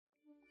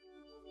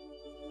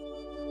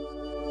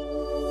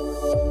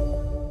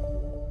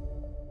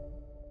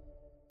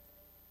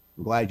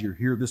We're glad you're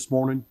here this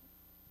morning.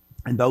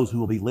 And those who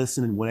will be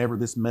listening whenever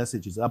this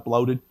message is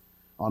uploaded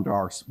onto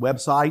our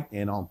website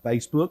and on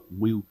Facebook,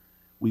 we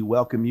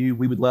welcome you.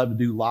 We would love to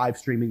do live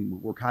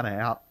streaming. We're kind of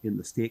out in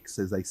the sticks,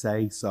 as they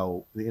say,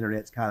 so the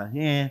internet's kind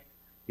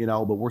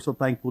of, but we're so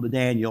thankful to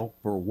Daniel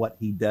for what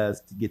he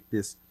does to get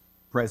this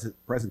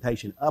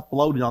presentation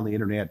uploaded on the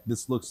internet.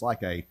 This looks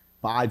like a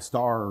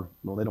 5-star,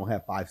 well, they don't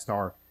have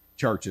 5-star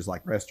churches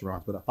like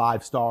restaurants, but a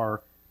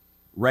 5-star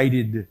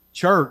rated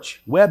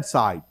church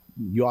website.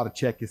 You ought to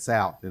check this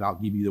out, and I'll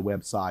give you the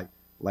website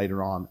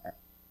later on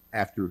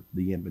after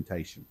the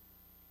invitation.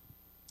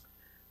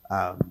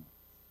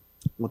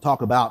 We'll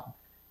talk about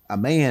a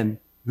man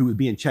who was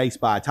being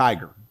chased by a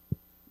tiger.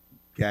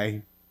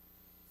 Okay.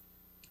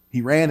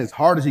 He ran as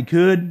hard as he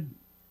could,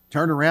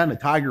 turned around, the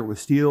tiger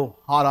was still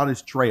hot on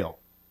his trail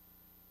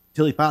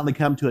until he finally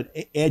come to an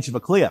edge of a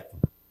cliff.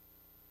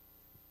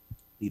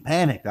 He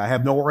panicked. I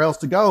have nowhere else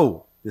to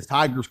go. This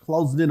tiger's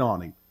closing in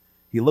on him.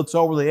 He looks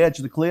over the edge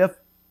of the cliff.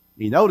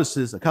 He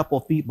notices a couple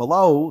of feet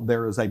below,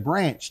 there is a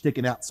branch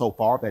sticking out so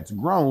far that's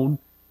grown,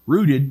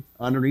 rooted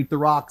underneath the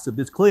rocks of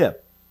this cliff.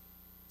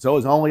 So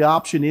his only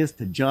option is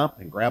to jump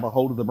and grab a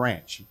hold of the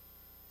branch.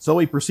 So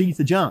he proceeds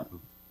to jump.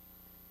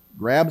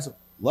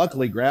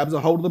 Luckily grabs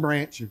a hold of the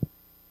branch, and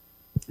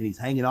he's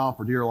hanging on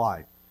for dear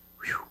life.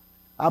 Whew,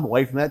 I'm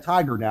away from that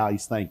tiger now,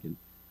 he's thinking.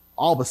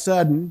 All of a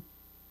sudden,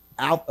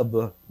 out of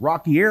the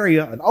rocky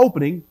area, an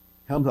opening,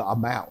 comes a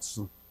mouse.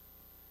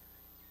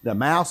 The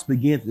mouse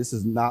begins, this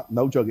is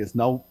no joke, this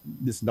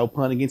is no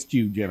pun against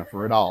you,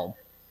 Jennifer, at all.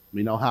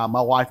 We know how my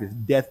wife is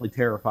deathly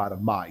terrified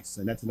of mice,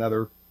 and that's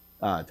another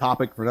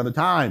topic for another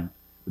time.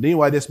 But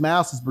anyway, this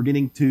mouse is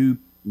beginning to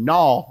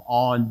gnaw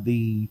on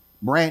the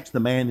branch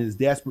the man is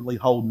desperately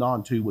holding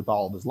on to with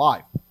all of his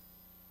life.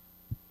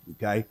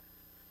 Okay?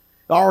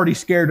 Already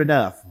scared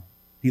enough.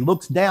 He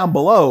looks down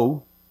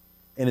below,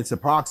 and it's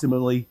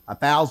approximately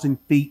 1,000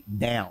 feet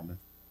down.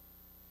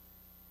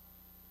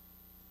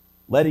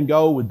 Letting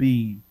go would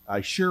be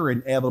a sure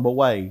inevitable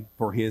way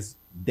for his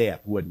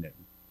death, wouldn't it?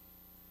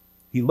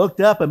 He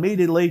looked up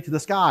immediately to the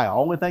sky. The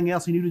only thing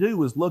else he knew to do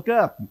was look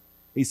up.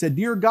 He said,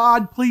 "Dear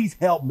God, please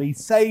help me.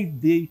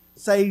 Save me,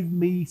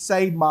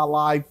 save my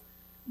life.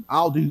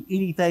 I'll do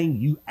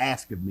anything you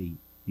ask of me,"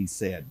 he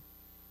said.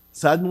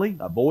 Suddenly,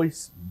 a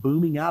voice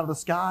booming out of the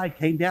sky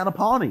came down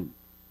upon him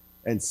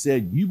and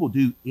said, "You will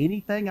do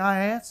anything I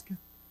ask?"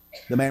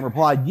 The man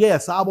replied,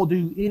 "Yes, I will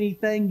do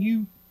anything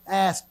you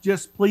ask.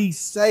 Just please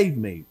save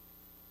me."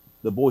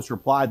 The voice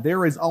replied,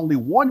 "There is only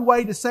one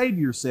way to save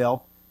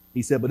yourself,"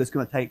 he said, "but it's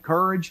going to take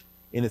courage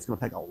and it's going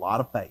to take a lot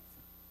of faith.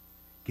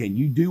 Can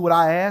you do what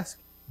I ask?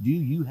 Do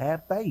you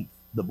have faith?"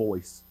 the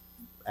voice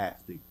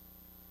asked him.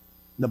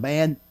 The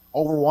man,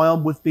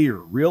 overwhelmed with fear,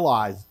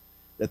 realized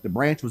that the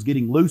branch was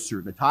getting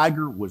looser. The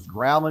tiger was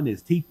growling,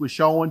 his teeth were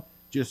showing,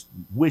 just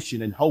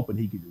wishing and hoping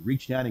he could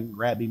reach down and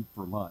grab him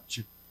for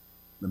lunch.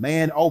 The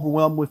man,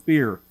 overwhelmed with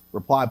fear,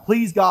 replied,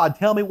 "Please, God,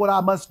 tell me what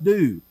I must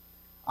do.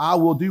 I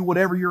will do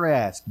whatever you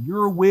ask.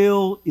 Your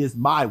will is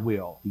my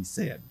will," he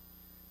said.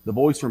 The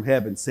voice from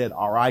heaven said,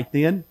 "All right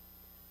then,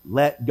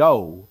 let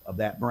go of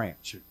that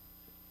branch."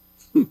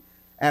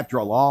 After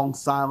a long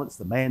silence,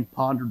 the man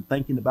pondered,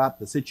 thinking about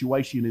the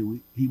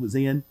situation he was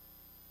in.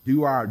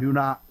 Do I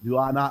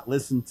not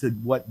listen to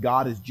what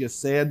God has just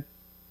said?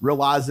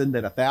 Realizing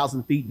that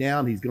 1,000 feet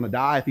down, he's going to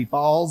die if he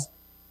falls.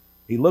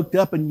 He looked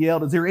up and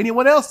yelled, "Is there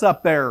anyone else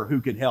up there who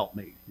can help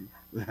me?"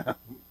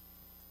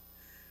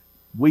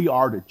 We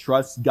are to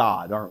trust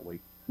God, aren't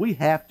we? We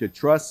have to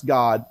trust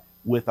God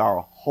with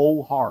our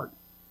whole heart,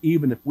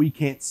 even if we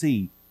can't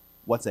see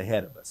what's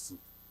ahead of us.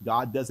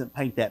 God doesn't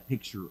paint that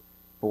picture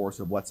for us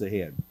of what's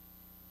ahead.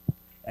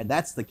 And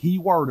that's the key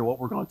word of what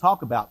we're going to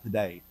talk about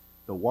today.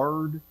 The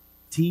word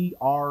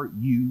T-R-U-S-T.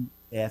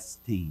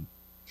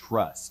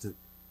 Trust.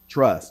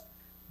 Trust.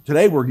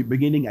 Today we're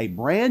beginning a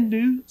brand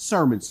new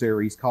sermon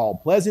series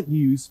called Pleasant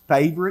View's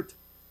Favorite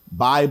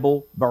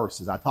Bible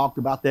Verses. I talked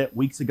about that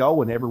weeks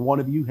ago, and every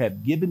one of you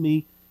have given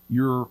me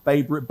your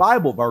favorite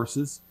Bible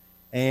verses,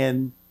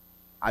 and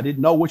I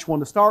didn't know which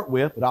one to start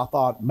with, but I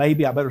thought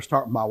maybe I better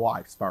start with my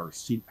wife's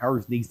first.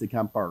 Hers needs to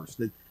come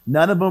first.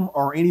 None of them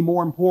are any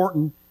more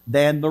important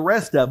than the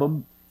rest of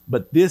them,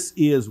 but this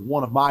is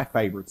one of my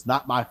favorites.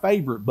 Not my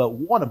favorite, but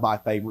one of my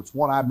favorites,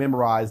 one I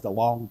memorized a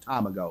long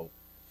time ago.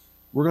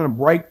 We're going to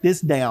break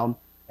this down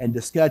and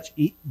discuss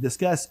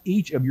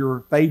each of your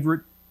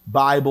favorite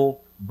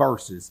Bible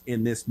verses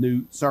in this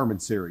new sermon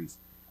series.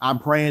 I'm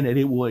praying that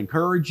it will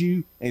encourage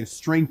you and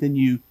strengthen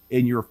you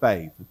in your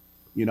faith,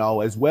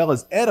 as well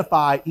as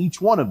edify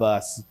each one of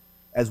us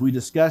as we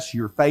discuss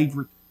your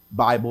favorite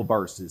Bible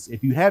verses.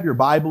 If you have your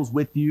Bibles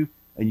with you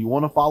and you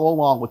want to follow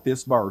along with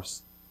this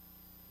verse,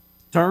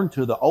 turn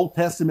to the Old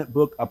Testament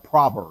book of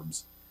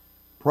Proverbs.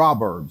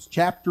 Proverbs,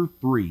 chapter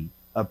 3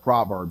 of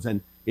Proverbs. And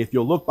if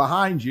you'll look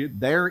behind you,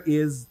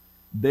 there's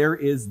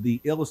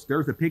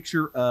a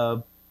picture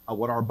of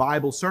what our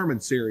Bible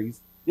sermon series.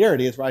 There it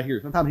is right here.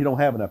 Sometimes you don't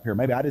have it up here.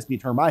 Maybe I just need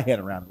to turn my head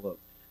around and look.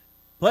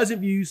 Pleasant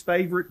View's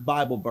favorite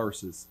Bible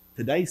verses.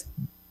 Today's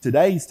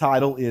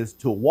title is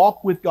 "To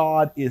Walk with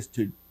God is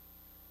to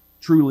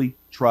truly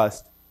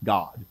trust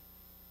God.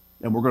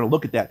 And we're going to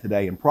look at that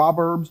today in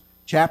Proverbs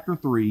chapter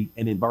 3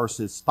 and in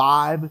verses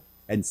 5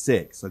 and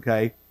 6,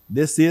 okay?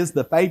 This is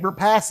the favorite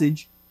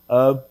passage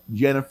of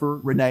Jennifer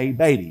Renee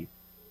Beatty,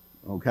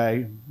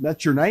 okay?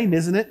 That's your name,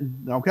 isn't it?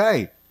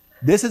 Okay.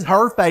 This is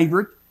her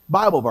favorite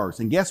Bible verse.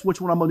 And guess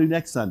which one I'm going to do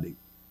next Sunday?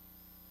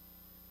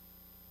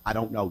 I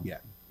don't know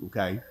yet,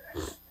 okay?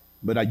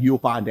 But you'll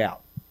find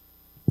out.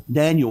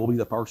 Daniel will be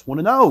the first one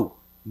to know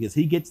because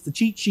he gets the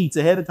cheat sheets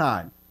ahead of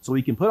time so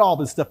he can put all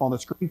this stuff on the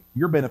screen for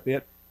your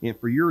benefit and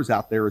for yours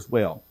out there as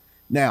well.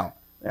 Now,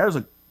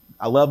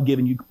 I love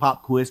giving you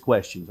pop quiz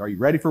questions. Are you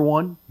ready for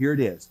one? Here it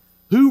is.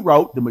 Who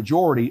wrote the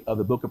majority of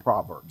the book of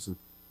Proverbs?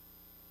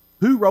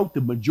 Who wrote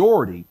the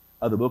majority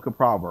of the book of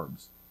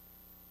Proverbs?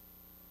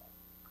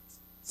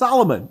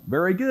 Solomon.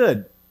 Very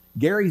good.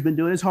 Gary's been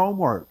doing his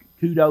homework.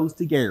 Kudos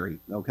to Gary,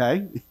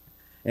 okay?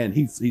 And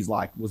he's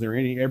like, was there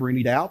ever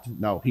any doubt?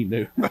 No, he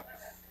knew.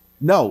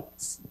 No,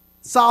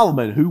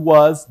 Solomon, who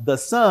was the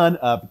son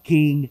of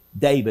King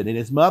David, and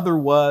his mother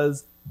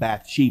was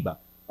Bathsheba,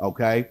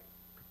 okay?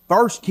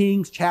 1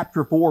 Kings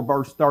chapter 4,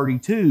 verse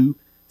 32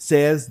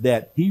 says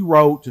that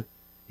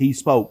he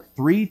spoke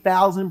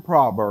 3,000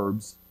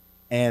 proverbs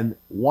and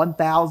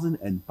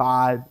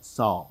 1,005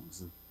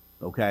 songs,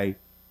 okay?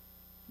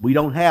 We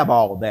don't have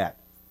all of that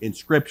in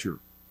Scripture.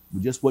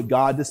 Just what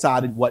God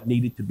decided what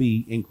needed to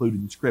be included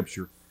in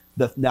Scripture.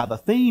 Now, the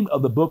theme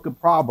of the book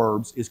of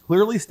Proverbs is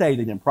clearly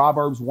stated in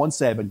Proverbs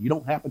 1:7. You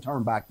don't have to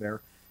turn back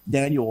there.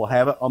 Daniel will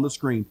have it on the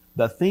screen.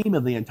 The theme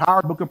of the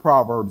entire book of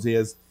Proverbs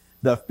is,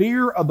 the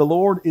fear of the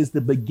Lord is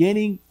the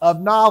beginning of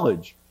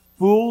knowledge.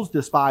 Fools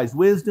despise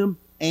wisdom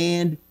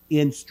and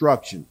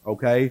instruction,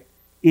 okay?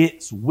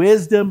 It's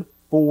wisdom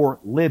for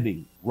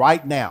living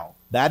right now.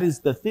 That is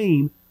the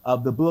theme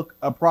of the book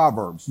of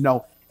Proverbs. You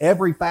know,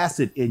 every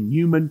facet in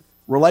human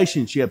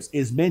relationships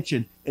is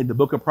mentioned in the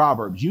book of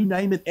Proverbs. You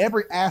name it,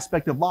 every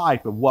aspect of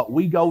life of what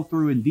we go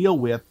through and deal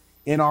with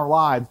in our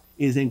lives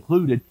is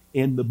included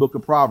in the book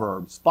of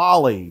Proverbs.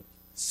 Folly,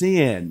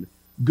 sin,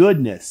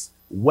 goodness,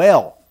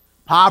 wealth,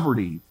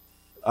 poverty,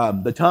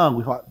 the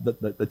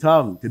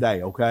tongue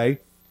today, okay?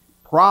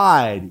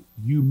 Pride,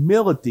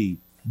 humility,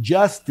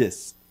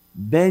 justice,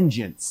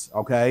 vengeance,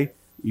 okay?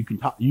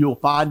 You'll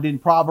find in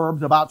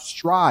Proverbs about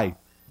strife,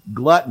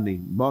 gluttony.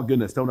 My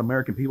goodness, don't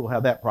American people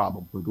have that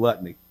problem with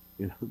gluttony?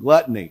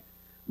 Gluttony,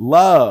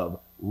 love,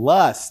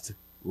 lust,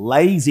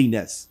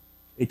 laziness.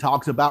 It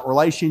talks about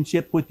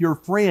relationship with your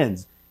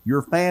friends,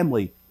 your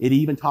family. It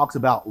even talks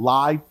about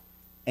life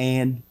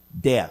and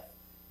death.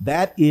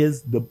 That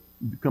is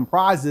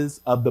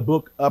comprises of the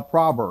book of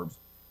Proverbs.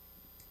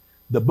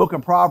 The book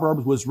of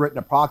Proverbs was written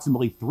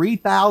approximately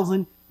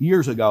 3,000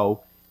 years ago,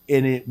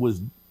 and it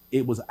was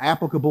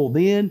applicable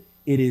then.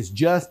 It is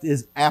just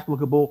as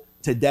applicable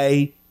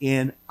today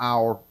in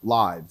our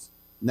lives.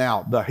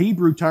 Now, the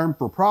Hebrew term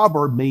for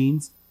proverb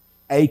means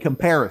a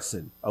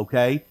comparison,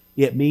 okay?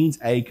 It means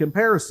a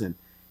comparison.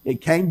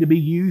 It came to be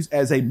used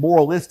as a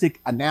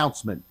moralistic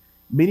announcement.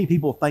 Many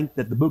people think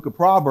that the book of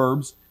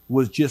Proverbs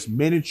was just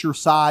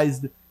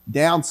miniature-sized,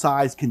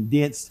 downsized,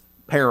 condensed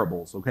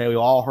parables, okay? We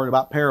all heard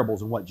about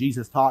parables and what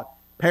Jesus taught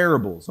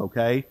parables,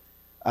 okay?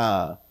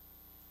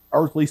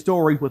 Earthly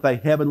stories with a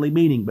heavenly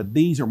meaning, but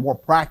these are more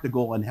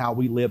practical in how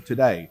we live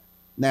today.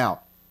 Now,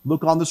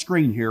 look on the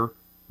screen here.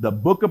 The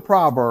book of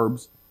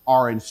Proverbs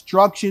are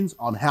instructions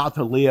on how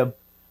to live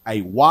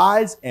a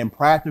wise and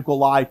practical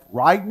life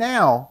right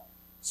now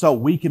so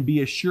we can be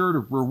assured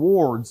of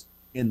rewards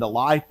in the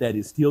life that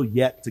is still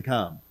yet to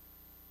come.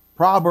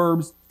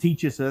 Proverbs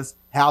teaches us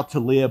how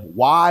to live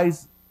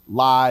wise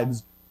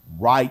lives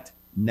right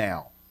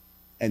now.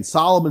 And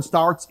Solomon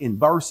starts in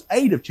verse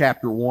 8 of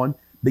chapter 1,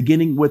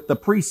 beginning with the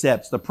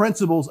precepts, the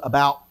principles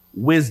about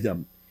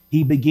wisdom.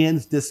 He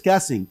begins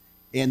discussing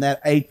in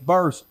that 8th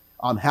verse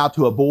on how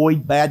to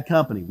avoid bad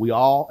company. We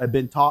all have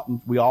been taught,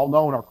 and we all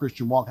know in our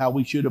Christian walk how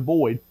we should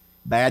avoid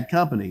bad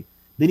company.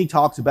 Then he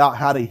talks about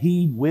how to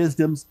heed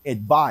wisdom's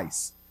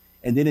advice.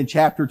 And then in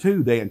chapter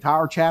 2, the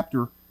entire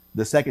chapter,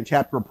 the 2nd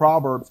chapter of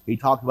Proverbs, he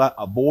talks about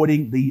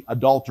avoiding the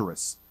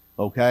adulteress.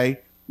 Okay?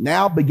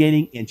 Now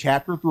beginning in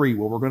chapter 3,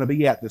 where we're going to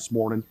be at this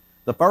morning,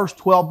 the first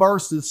 12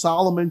 verses,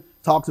 Solomon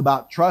talks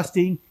about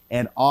trusting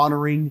and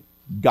honoring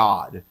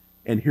God.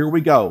 And here we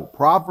go.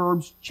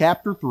 Proverbs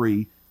chapter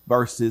 3,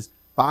 verses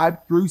 5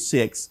 through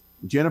 6,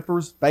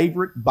 Jennifer's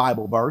favorite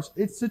Bible verse.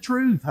 It's the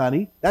truth,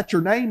 honey. That's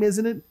your name,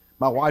 isn't it?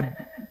 My wife.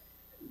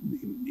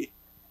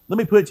 Let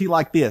me put it to you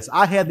like this.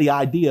 I had the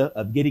idea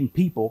of getting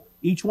people,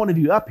 each one of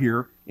you up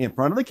here in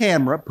front of the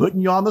camera,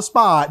 putting you on the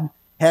spot,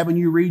 having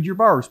you read your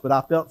verse. But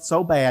I felt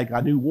so bad.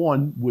 I knew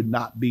one would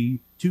not be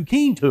too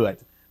keen to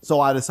it. So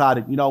I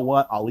decided, you know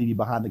what? I'll leave you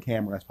behind the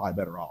camera. That's probably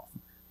better off.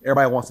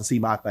 Everybody wants to see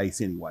my face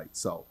anyway.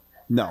 So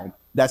no,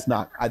 that's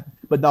not.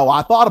 But no,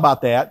 I thought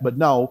about that. But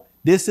no,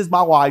 this is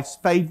my wife's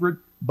favorite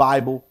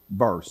Bible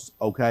verse.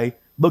 Okay.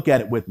 Look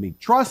at it with me.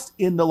 Trust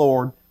in the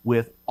Lord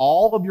with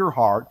all of your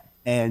heart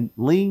and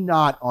lean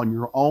not on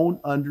your own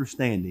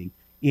understanding.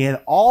 In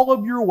all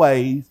of your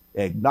ways,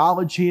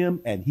 acknowledge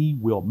him and he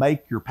will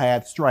make your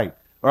path straight.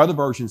 Or other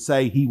versions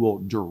say he will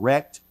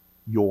direct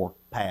your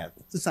path.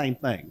 It's the same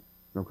thing,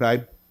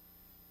 okay?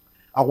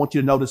 I want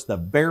you to notice the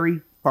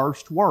very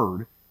first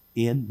word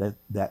in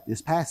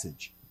this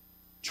passage.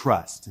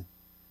 Trust.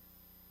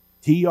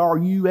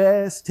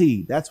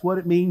 T-R-U-S-T. That's what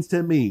it means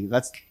to me.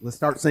 Let's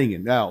start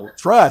singing. Now,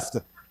 trust.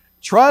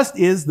 Trust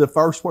is the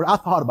first word. I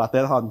thought about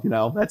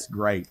that. That's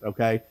great,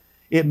 okay?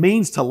 It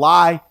means to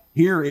lie.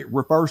 Here it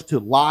refers to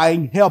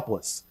lying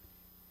helpless,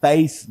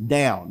 face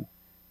down.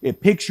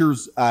 It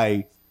pictures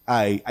a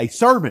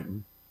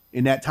servant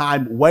in that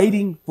time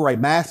waiting for a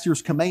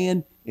master's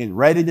command in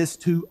readiness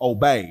to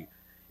obey.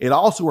 It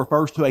also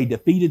refers to a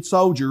defeated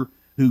soldier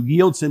who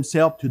yields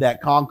himself to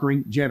that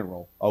conquering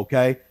general,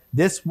 okay?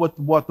 This is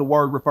what the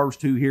word refers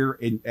to here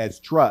as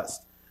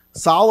trust.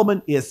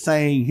 Solomon is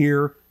saying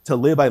here to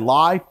live a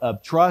life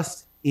of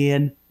trust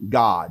in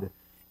God,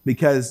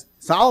 because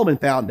Solomon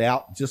found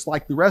out, just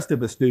like the rest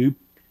of us do,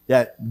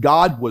 that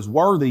God was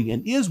worthy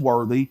and is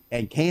worthy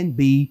and can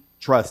be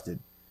trusted.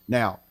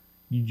 Now,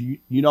 you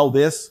know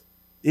this,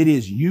 it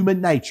is human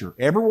nature.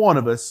 Every one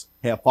of us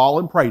have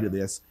fallen prey to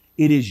this.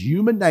 It is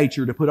human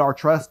nature to put our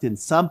trust in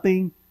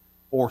something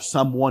or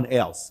someone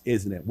else,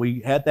 isn't it?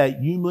 We have that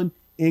human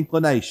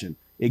inclination.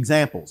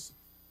 Examples.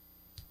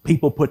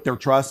 People put their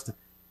trust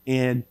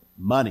in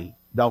money,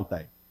 don't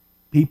they?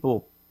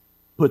 People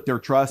put their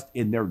trust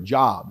in their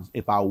jobs.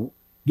 If I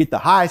get the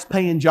highest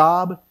paying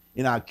job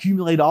and I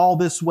accumulate all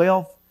this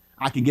wealth,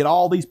 I can get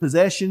all these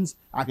possessions,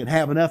 I can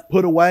have enough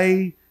put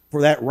away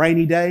for that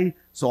rainy day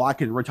so I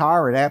can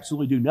retire and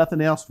absolutely do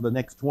nothing else for the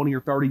next 20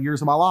 or 30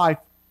 years of my life.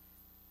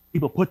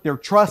 People put their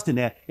trust in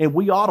that, and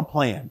we ought to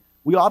plan.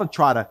 We ought to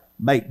try to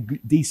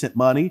make decent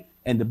money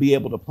and to be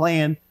able to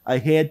plan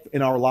ahead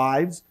in our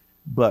lives,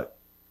 but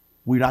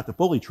we're not to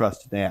fully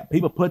trust in that.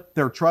 People put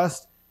their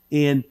trust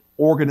in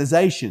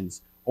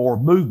organizations or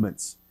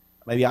movements.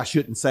 Maybe I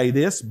shouldn't say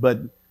this,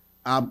 but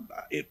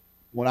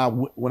when I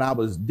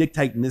was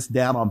dictating this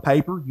down on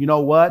paper, you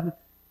know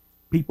what?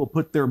 People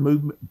put their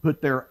movement,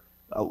 put their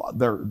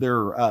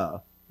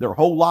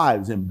whole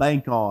lives and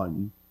bank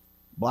on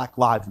Black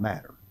Lives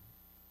Matter.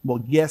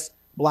 Well, yes,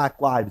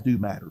 black lives do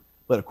matter,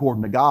 but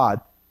according to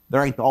God,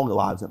 there ain't the only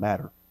lives that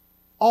matter.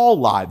 All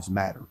lives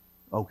matter,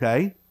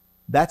 okay?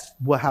 That's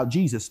how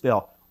Jesus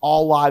felt.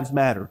 All lives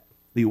matter.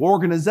 The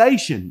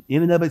organization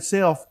in and of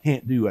itself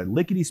can't do a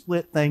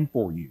lickety-split thing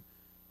for you.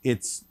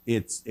 It's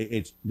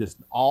just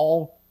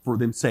all for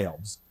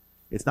themselves.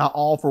 It's not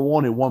all for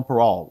one and one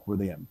for all for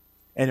them.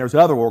 And there's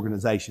other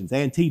organizations,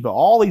 Antifa.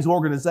 All these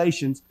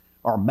organizations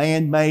are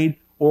man-made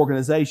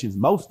organizations,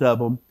 most of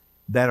them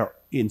that are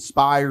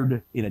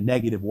inspired in a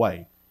negative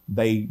way.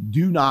 They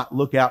do not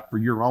look out for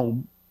your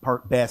own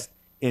best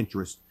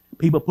interest.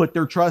 People put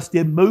their trust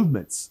in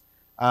movements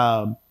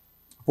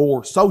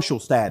for social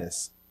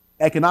status,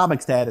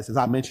 economic status, as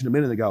I mentioned a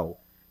minute ago.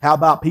 How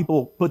about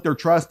people put their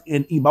trust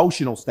in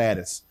emotional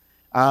status?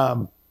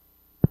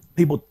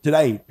 People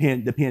today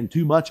depend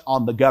too much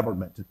on the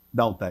government,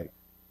 don't they?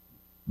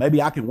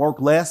 Maybe I can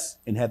work less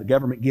and have the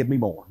government give me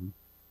more.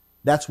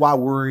 That's why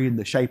we're in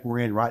the shape we're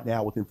in right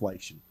now with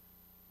inflation.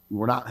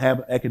 We're not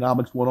having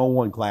economics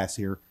 101 class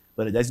here,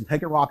 but it doesn't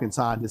take a rocket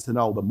scientist to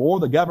know the more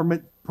the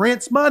government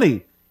prints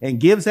money and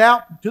gives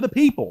out to the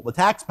people, the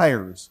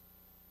taxpayers,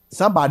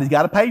 somebody's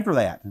got to pay for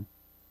that.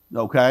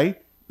 Okay?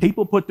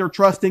 People put their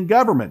trust in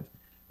government.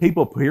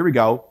 Here we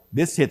go.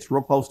 This hits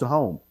real close to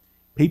home.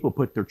 People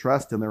put their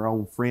trust in their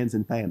own friends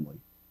and family.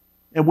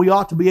 And we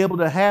ought to be able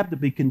to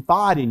be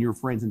confide in your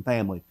friends and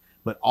family.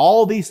 But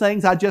all these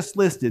things I just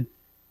listed,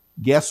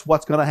 guess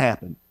what's going to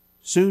happen?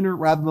 Sooner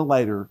rather than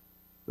later,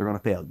 they're going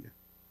to fail you.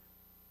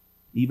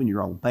 Even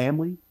your own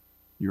family,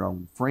 your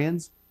own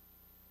friends.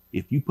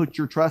 If you put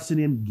your trust in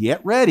him,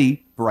 get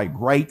ready for a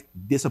great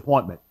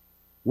disappointment.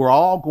 We're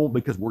all going,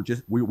 because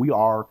we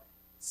are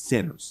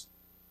sinners.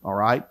 All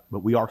right? But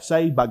we are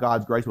saved by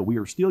God's grace, but we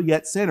are still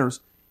yet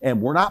sinners,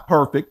 and we're not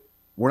perfect.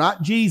 We're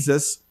not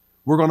Jesus.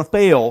 We're going to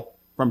fail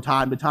from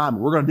time to time.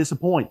 We're going to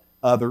disappoint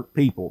other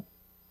people.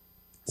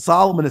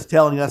 Solomon is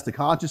telling us to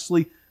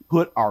consciously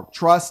put our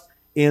trust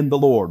in the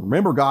Lord.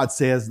 Remember, God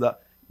says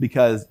that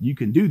because you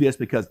can do this,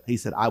 because he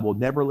said, I will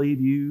never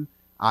leave you.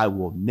 I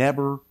will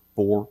never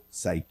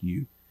forsake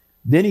you.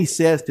 Then he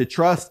says to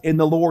trust in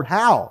the Lord.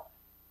 How?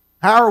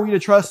 How are we to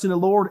trust in the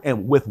Lord,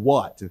 and with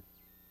what?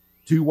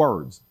 2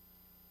 words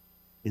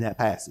in that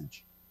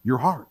passage. Your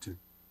heart.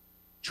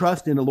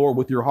 Trust in the Lord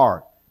with your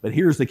heart. But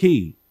here's the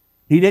key.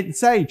 He didn't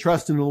say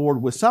trust in the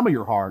Lord with some of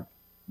your heart,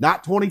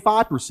 not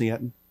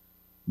 25%,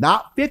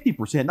 not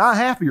 50%, not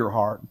half of your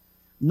heart,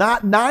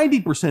 not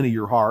 90% of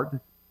your heart.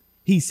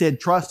 He said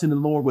trust in the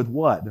Lord with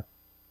what?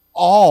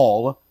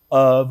 All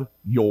of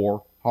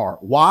your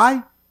heart.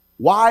 Why?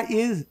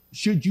 Why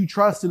should you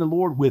trust in the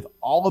Lord with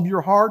all of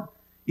your heart?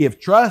 If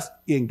trust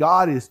in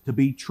God is to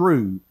be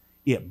true,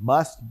 it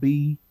must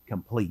be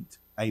complete.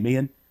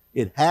 Amen.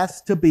 It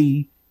has to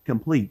be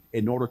complete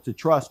in order to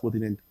trust with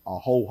a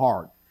whole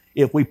heart.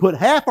 If we put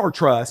half our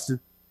trust,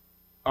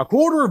 a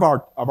quarter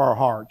of our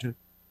heart,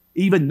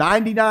 even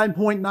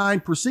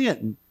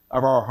 99.9%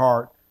 of our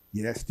heart,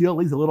 that still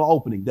leaves a little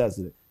opening,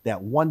 doesn't it?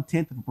 that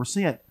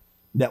 0.1%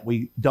 that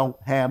we don't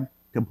have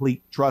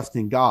complete trust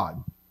in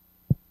God.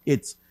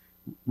 It's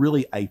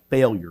really a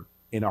failure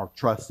in our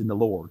trust in the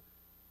Lord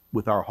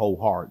with our whole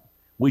heart.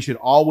 We should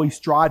always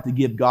strive to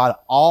give God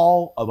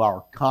all of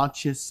our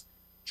conscious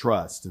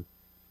trust.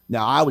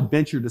 Now, I would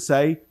venture to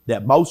say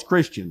that most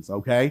Christians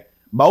at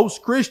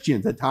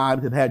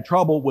times have had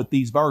trouble with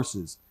these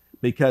verses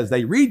because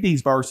they read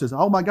these verses,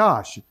 oh my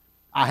gosh,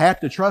 I have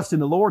to trust in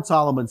the Lord,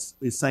 Solomon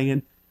is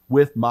saying,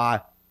 with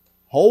my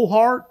whole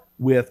heart,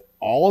 with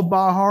all of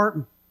my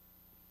heart.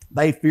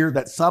 They fear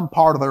that some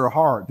part of their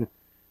heart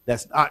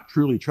that's not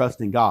truly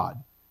trusting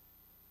God.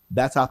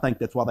 I think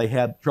that's why they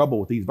have trouble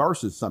with these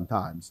verses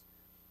sometimes.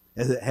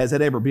 Has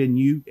it ever been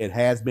you? It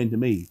has been to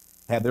me.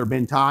 Have there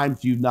been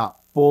times you've not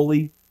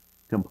fully,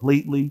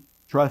 completely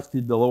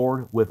trusted the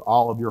Lord with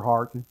all of your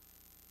heart?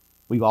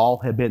 We all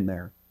have been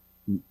there.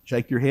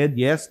 Shake your head,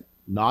 yes.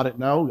 Nod it,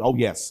 no. Oh,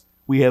 yes.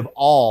 We have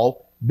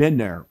all been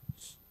there.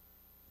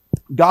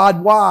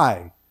 God,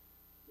 why?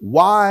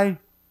 Why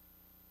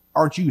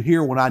aren't you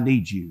here when I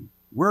need you?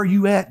 Where are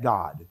you at,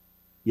 God?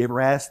 You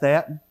ever asked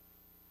that?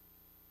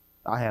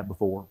 I have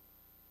before.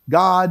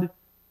 God,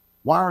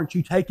 why aren't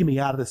you taking me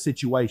out of this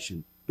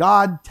situation?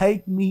 God,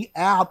 take me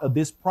out of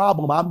this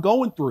problem I'm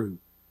going through.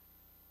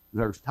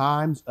 There's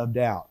times of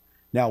doubt.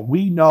 Now,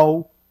 we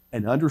know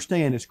and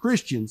understand as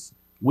Christians,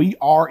 we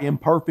are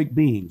imperfect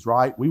beings,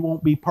 right? We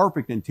won't be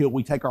perfect until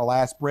we take our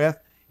last breath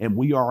and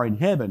we are in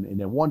heaven. And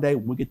then one day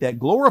when we get that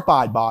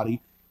glorified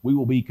body, we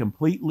will be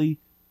completely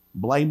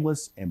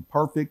blameless and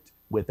perfect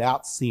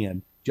without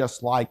sin,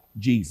 just like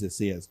Jesus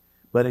is.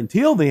 But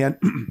until then,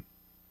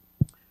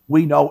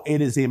 we know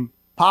it is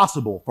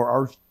impossible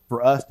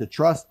for us to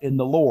trust in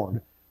the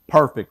Lord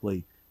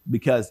perfectly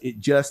because it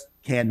just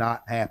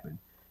cannot happen.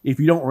 If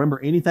you don't remember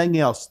anything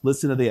else,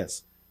 listen to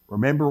this.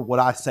 Remember what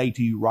I say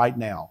to you right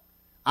now.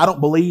 I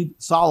don't believe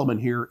Solomon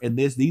here in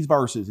these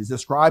verses is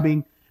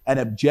describing an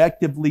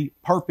objectively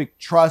perfect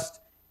trust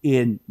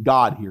in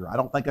God here. I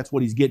don't think that's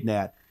what he's getting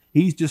at.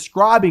 He's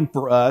describing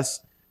for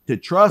us to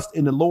trust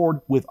in the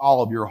Lord with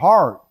all of your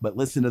heart. But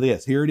listen to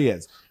this. Here it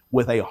is.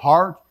 With a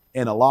heart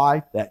and a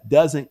life that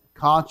doesn't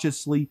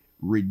consciously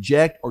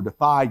reject or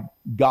defy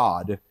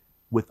God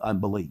with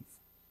unbelief.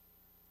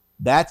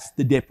 That's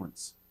the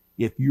difference.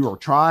 If you are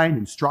trying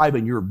and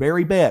striving your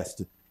very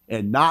best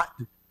and not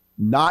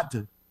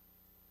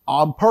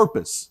on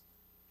purpose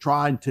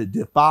trying to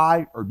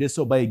defy or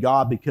disobey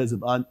God because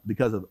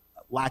of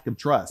lack of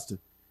trust.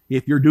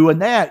 If you're doing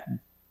that,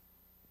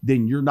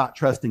 then you're not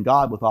trusting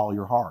God with all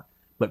your heart.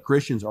 But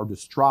Christians are to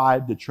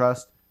strive to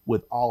trust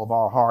with all of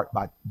our heart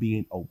by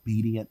being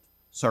obedient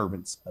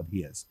servants of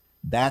his.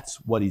 That's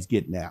what he's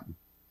getting at.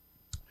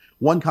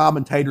 One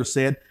commentator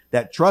said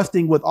that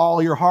trusting with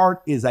all your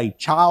heart is a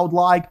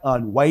childlike,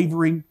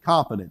 unwavering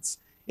confidence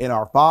in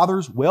our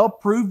Father's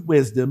well-proved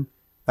wisdom,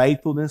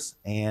 faithfulness,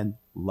 and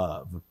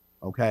love.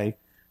 Okay?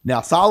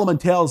 Now, Solomon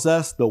tells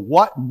us the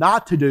what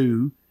not to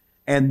do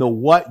and the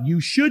what you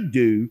should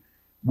do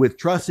with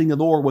trusting the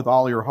Lord with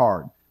all your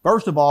heart.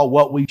 First of all,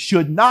 what we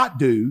should not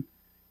do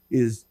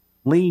is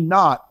lean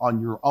not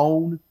on your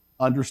own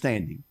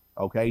understanding.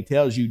 Okay? He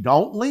tells you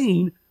don't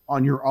lean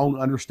on your own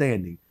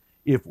understanding.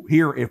 If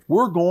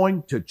we're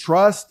going to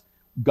trust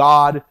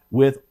God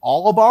with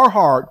all of our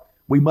heart,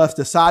 we must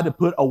decide to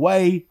put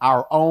away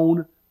our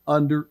own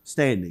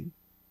understanding.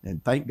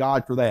 And thank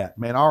God for that.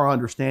 Man, our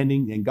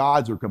understanding and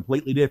God's are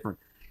completely different.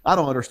 I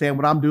don't understand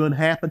what I'm doing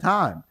half the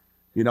time.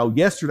 You know,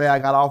 yesterday I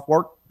got off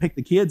work, picked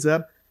the kids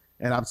up,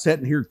 and I'm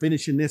sitting here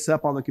finishing this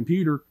up on the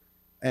computer.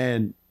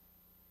 And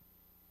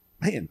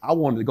man, I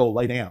wanted to go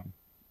lay down.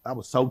 I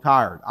was so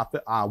tired.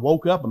 I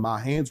woke up and my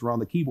hands were on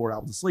the keyboard. I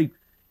was asleep.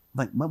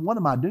 I'm like, what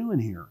am I doing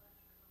here?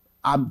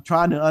 I'm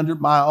trying to, under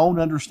my own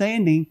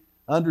understanding,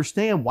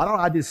 understand, why don't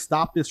I just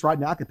stop this right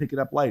now? I can pick it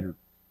up later.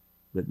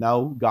 But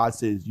no, God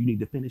says, you need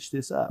to finish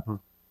this up.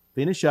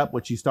 Finish up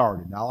what you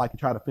started. And I like to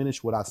try to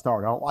finish what I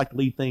started. I don't like to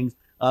leave things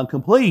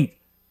incomplete.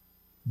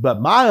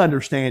 But my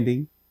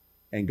understanding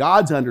and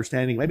God's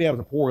understanding, maybe that was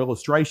a poor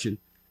illustration,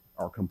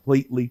 are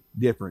completely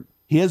different.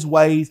 His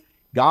ways,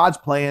 God's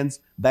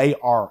plans, they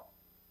are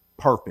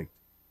perfect.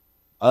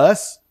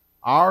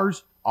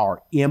 Ours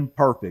are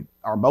imperfect.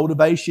 Our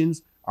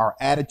motivations, our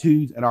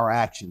attitudes, and our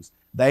actions,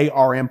 they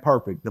are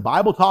imperfect. The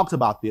Bible talks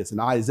about this in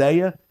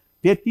Isaiah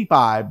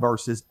 55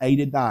 verses 8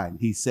 and 9.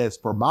 He says,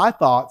 for my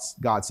thoughts,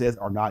 God says,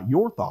 are not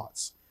your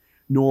thoughts,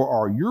 nor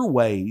are your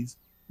ways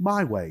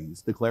my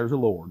ways, declares the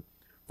Lord.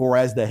 For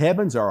as the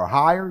heavens are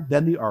higher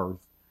than the earth,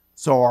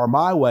 so are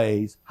my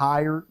ways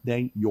higher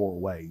than your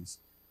ways,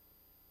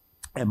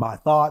 and my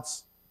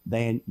thoughts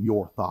than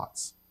your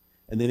thoughts.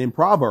 And then in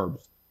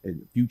Proverbs, a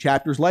few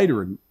chapters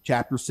later, in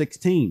chapter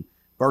 16,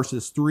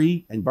 verses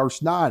 3 and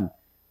verse 9,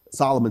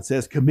 Solomon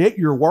says, commit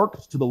your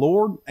works to the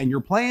Lord, and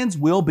your plans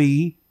will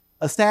be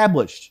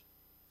established.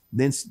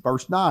 Then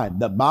verse 9,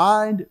 the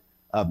mind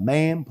of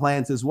man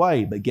plans his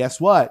way. But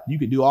guess what? You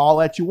can do all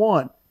that you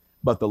want,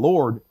 but the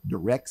Lord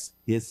directs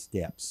his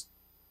steps.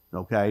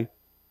 Okay?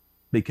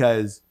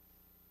 Because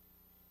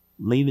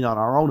leaning on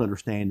our own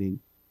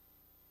understanding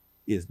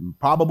is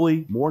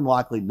probably more than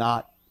likely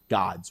not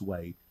God's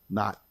way,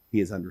 not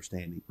his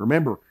understanding.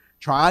 Remember,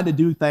 trying to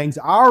do things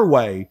our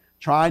way,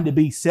 trying to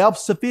be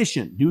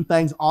self-sufficient, do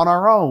things on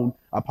our own,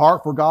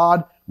 apart from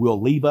God,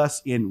 will leave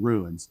us in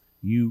ruins.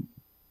 You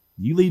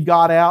leave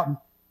God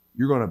out,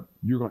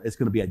 it's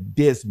gonna be a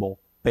dismal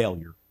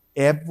failure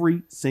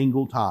every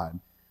single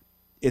time.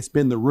 It's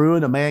been the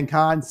ruin of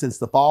mankind since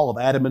the fall of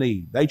Adam and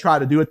Eve. They tried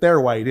to do it their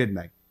way, didn't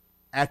they?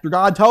 After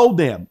God told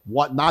them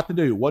what not to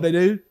do, what they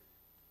do?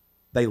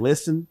 They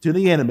listened to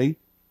the enemy.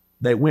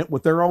 They went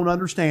with their own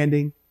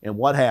understanding. And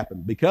what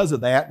happened? Because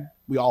of that,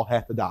 we all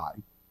have to die.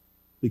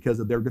 Because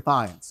of their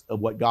defiance of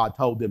what God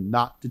told them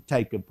not to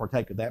take and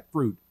partake of that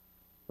fruit.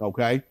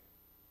 Okay?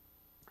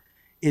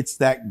 It's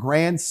that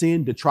grand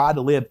sin to try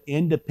to live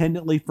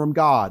independently from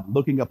God,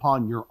 looking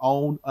upon your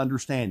own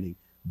understanding.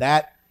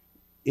 That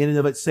in and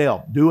of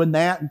itself, doing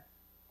that,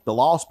 the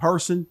lost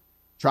person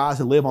tries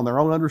to live on their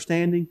own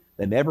understanding.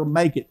 They never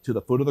make it to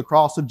the foot of the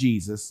cross of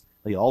Jesus.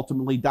 They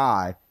ultimately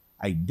die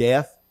a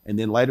death, and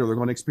then later they're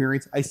going to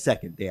experience a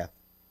second death,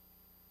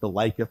 the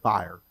lake of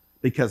fire,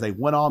 because they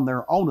went on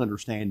their own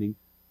understanding,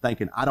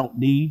 thinking, I don't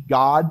need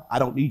God. I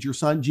don't need your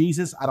son,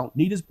 Jesus. I don't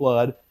need his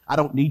blood. I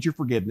don't need your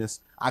forgiveness.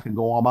 I can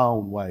go on my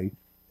own way,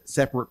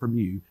 separate from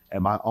you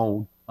and my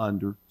own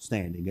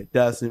understanding. It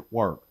doesn't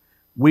work.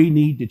 We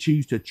need to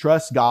choose to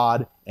trust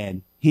God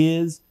and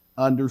his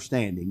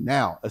understanding.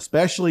 Now,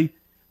 especially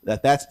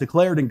that's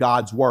declared in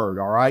God's word,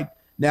 all right?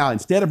 Now,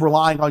 instead of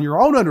relying on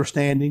your own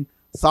understanding,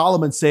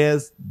 Solomon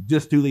says,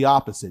 just do the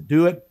opposite.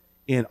 Do it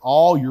in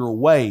all your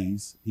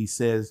ways. He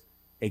says,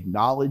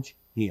 acknowledge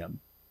him.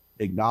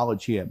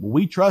 Acknowledge him. When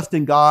we trust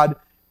in God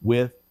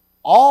with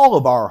all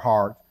of our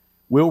heart,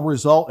 will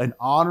result in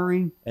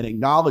honoring and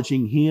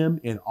acknowledging him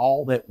in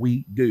all that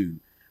we do.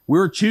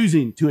 We're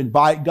choosing to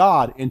invite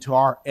God into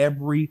our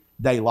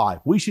everyday life.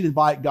 We should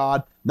invite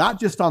God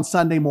not just on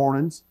Sunday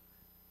mornings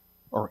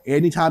or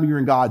anytime you're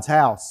in God's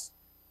house,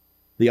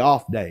 the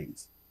off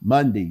days,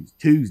 Mondays,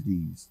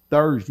 Tuesdays,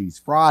 Thursdays,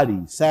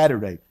 Fridays,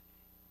 Saturday.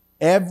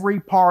 Every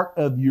part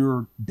of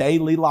your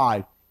daily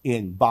life,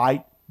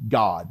 invite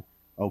God,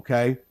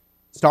 okay?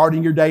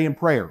 Starting your day in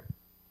prayer.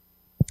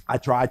 I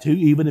try to,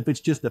 even if it's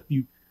just a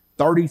few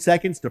 30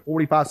 seconds to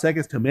 45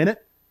 seconds to a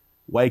minute,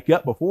 wake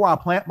up before I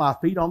plant my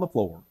feet on the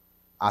floor.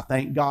 I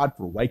thank God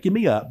for waking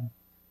me up,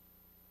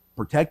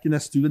 protecting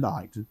us through the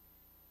night,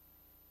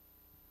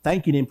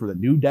 thanking him for the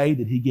new day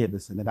that he gave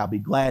us, and that I'll be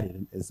glad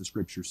in it, as the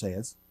scripture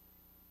says.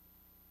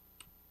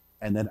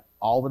 And then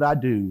all that I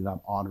do, that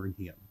I'm honoring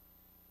him.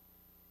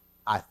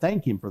 I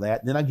thank him for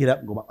that. Then I get up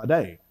and go about my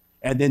day.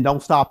 And then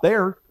don't stop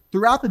there.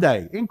 Throughout the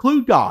day,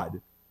 include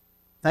God.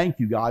 Thank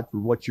you, God, for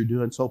what you're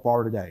doing so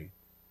far today.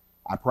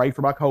 I pray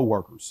for my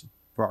coworkers,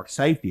 for our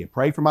safety. I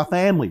pray for my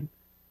family.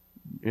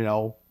 You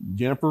know,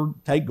 Jennifer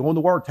going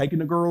to work, taking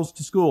the girls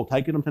to school,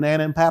 taking them to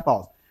Nana and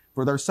Papa's,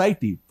 for their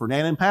safety, for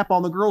Nana and Papa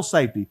and the girls'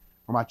 safety,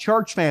 for my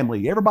church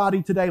family,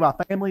 everybody today, my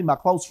family, my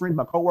close friends,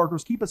 my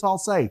coworkers, keep us all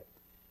safe.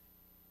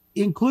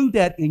 Include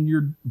that in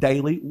your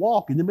daily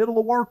walk, in the middle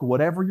of work, or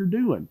whatever you're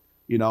doing,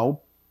 you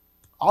know.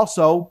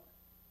 Also,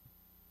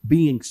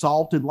 being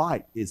salt and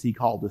light, as he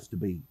called us to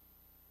be.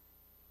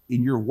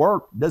 In your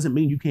work doesn't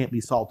mean you can't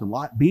be salt and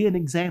light. Be an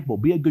example.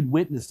 Be a good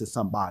witness to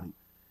somebody,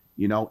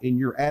 you know, in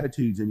your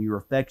attitudes and your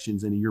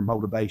affections and in your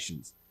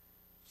motivations.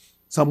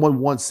 Someone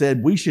once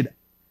said, we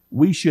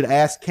should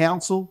ask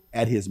counsel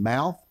at his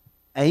mouth,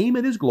 aim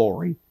at his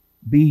glory,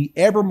 be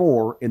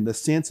evermore in the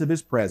sense of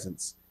his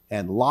presence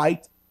and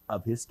light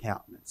of his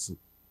countenance.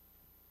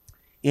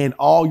 In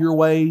all your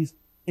ways,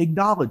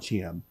 acknowledge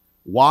him.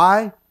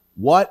 Why?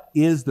 What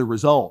is the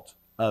result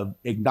of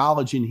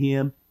acknowledging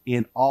him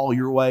in all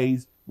your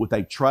ways with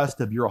a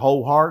trust of your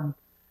whole heart?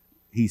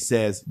 He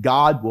says,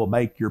 God will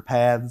make your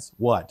paths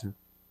what?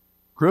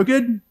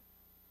 Crooked?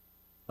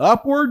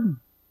 Upward?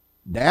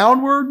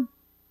 Downward?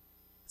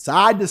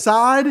 Side to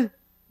side?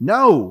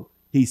 No.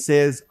 He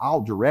says,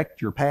 I'll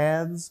direct your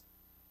paths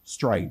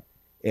straight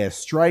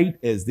as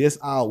this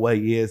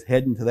aisleway is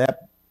heading to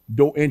that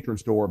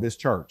entrance door of this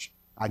church.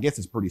 I guess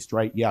it's pretty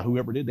straight. Yeah,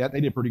 whoever did that, they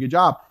did a pretty good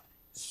job.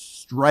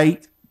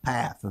 Straight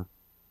path.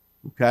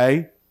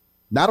 Okay?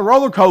 Not a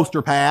roller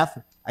coaster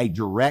path, a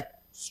direct,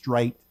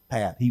 straight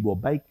path. He will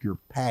make your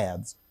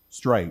paths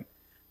straight.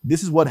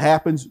 This is what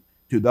happens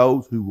to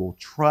those who will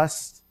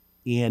trust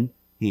in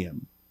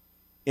him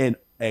and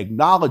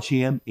acknowledge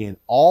him in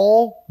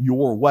all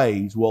your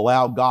ways will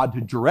allow God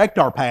to direct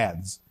our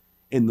paths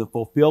in the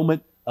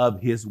fulfillment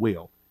of his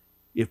will.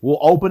 If we'll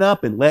open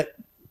up and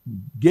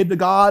give to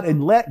God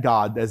and let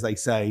God, as they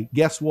say,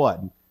 guess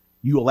what?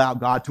 You allow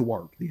God to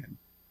work then.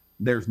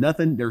 There's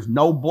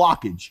no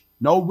blockage,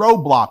 no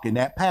roadblock in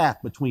that path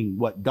between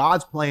what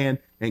God's plan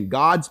and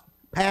God's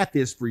path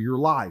is for your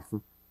life.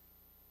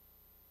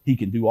 He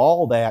can do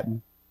all that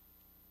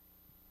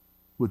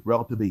with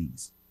relative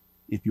ease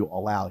if you'll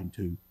allow him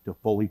to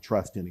fully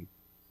trust in him.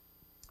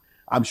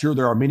 I'm sure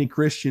there are many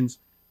Christians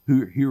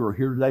who are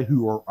here today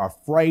who are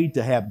afraid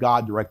to have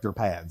God direct their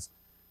paths.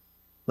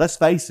 Let's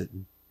face it,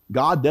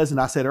 God doesn't,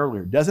 I said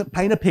earlier, doesn't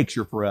paint a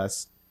picture for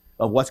us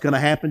of what's going to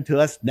happen to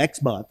us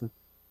next month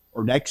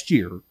or next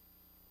year,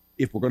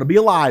 if we're going to be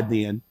alive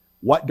then,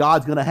 what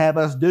God's going to have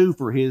us do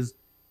for his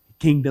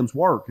kingdom's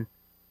work,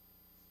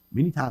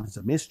 many times it's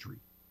a mystery.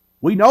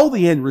 We know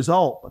the end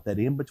result, but that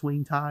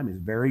in-between time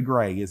is very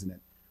gray, isn't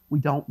it? We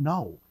don't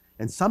know.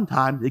 And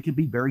sometimes it can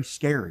be very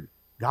scary.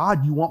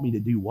 God, you want me to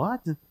do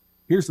what?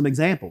 Here's some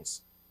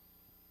examples.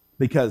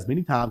 Because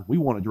many times we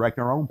want to direct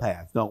our own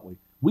path, don't we?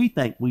 We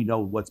think we know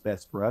what's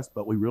best for us,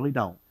 but we really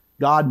don't.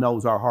 God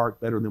knows our heart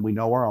better than we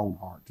know our own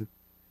heart.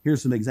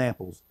 Here's some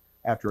examples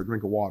after a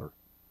drink of water.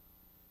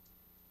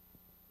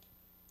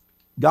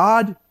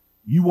 God,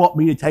 you want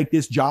me to take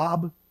this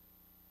job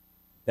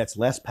that's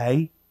less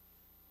pay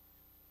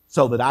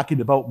so that I can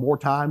devote more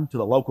time to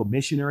the local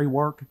missionary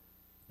work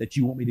that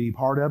you want me to be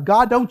part of?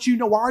 God, don't you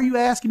know? Why are you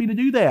asking me to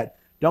do that?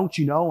 Don't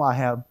you know I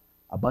have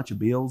a bunch of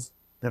bills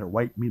that are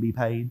waiting for me to be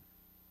paid?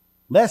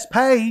 Less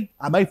pay,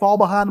 I may fall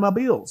behind on my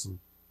bills.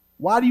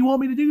 Why do you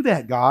want me to do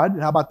that, God?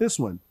 How about this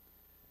one?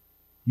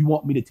 You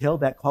want me to tell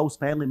that close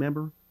family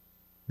member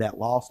that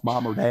lost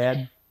mom or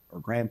dad or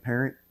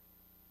grandparent,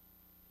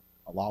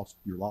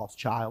 your lost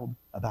child,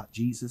 about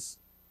Jesus?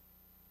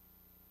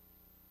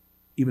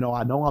 Even though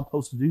I know I'm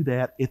supposed to do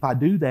that, if I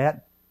do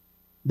that,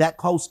 that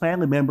close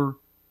family member,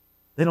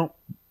 they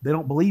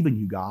don't believe in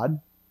you, God.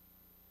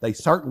 They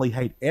certainly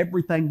hate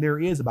everything there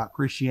is about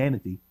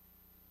Christianity.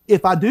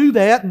 If I do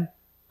that,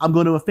 I'm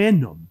going to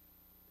offend them.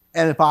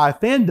 And if I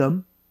offend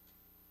them,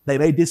 they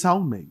may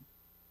disown me.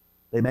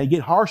 They may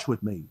get harsh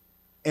with me.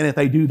 And if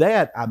they do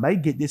that, I may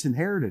get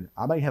disinherited.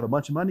 I may have a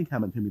bunch of money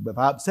coming to me. But if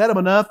I upset them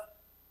enough,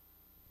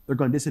 they're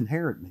going to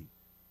disinherit me.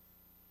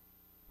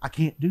 I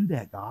can't do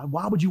that, God.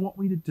 Why would you want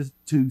me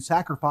to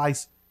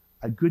sacrifice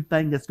a good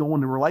thing that's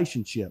going in a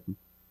relationship?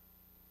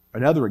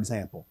 Another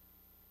example.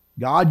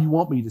 God, you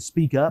want me to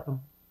speak up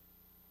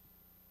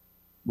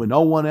when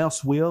no one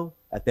else will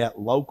at that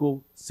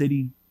local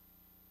city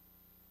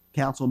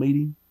council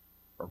meeting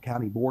or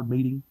county board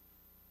meeting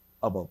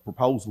of a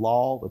proposed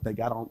law that they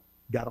got on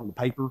the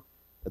paper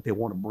that they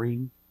want to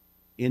bring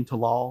into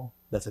law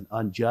that's an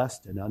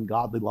unjust and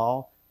ungodly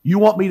law. You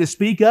want me to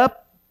speak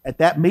up at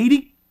that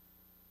meeting?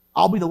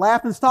 I'll be the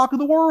laughing stock of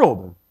the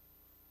world.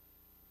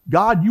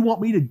 God, you want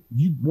me to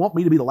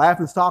be the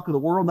laughing stock of the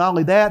world? Not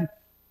only that,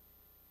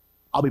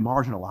 I'll be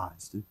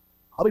marginalized.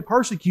 I'll be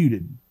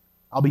persecuted.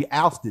 I'll be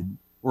ousted.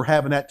 We're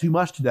having that too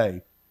much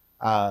today.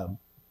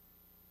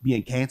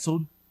 Being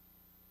canceled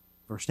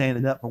for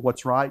standing up for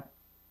what's right.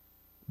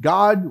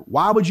 God,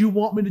 why would you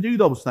want me to do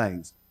those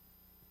things?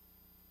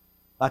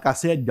 Like I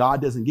said,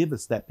 God doesn't give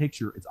us that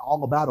picture. It's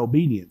all about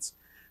obedience.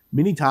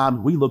 Many times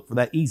we look for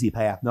that easy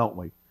path, don't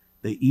we?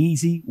 The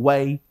easy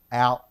way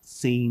out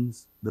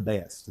seems the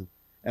best.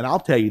 And I'll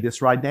tell you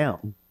this right now.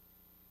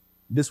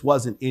 This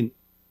wasn't in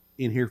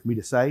here for me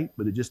to say,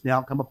 but it just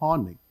now come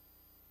upon me.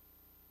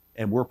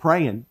 And we're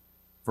praying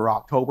for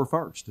October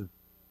 1st.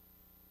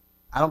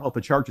 I don't know if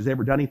the church has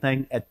ever done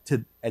anything at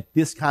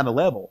this kind of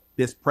level,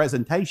 this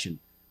presentation.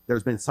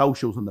 There's been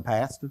socials in the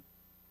past, and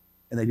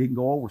they didn't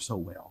go over so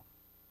well.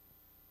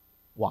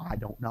 Why, I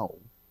don't know.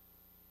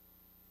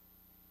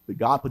 But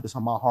God put this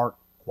on my heart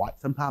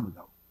quite some time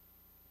ago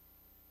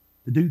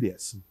to do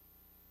this.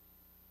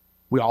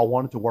 We all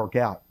want it to work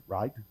out,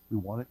 right? We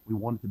want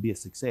it to be a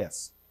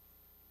success.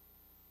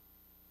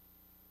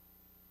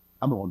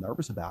 I'm a little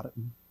nervous about it.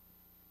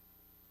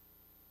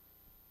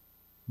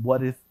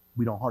 What if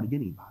we don't hardly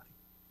get anybody?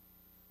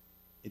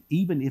 And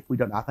even if we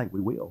don't, I think we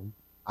will.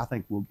 I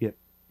think we'll get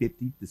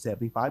 50 to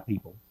 75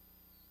 people.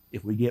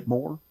 If we get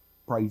more,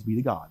 praise be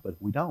to God. But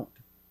if we don't,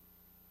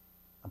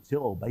 I'm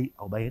still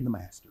obeying the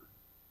Master.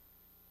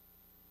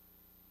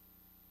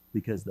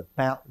 Because the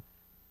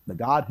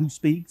God who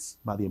speaks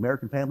by the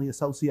American Family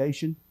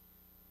Association,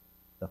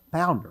 the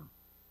founder,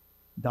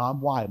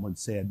 Don Wyman,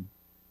 said,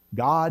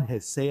 God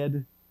has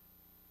said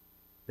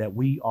that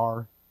we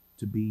are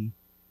to be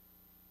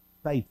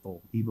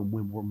faithful even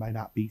when we may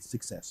not be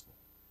successful.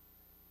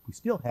 We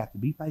still have to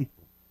be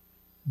faithful.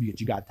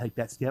 Yet you got to take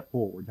that step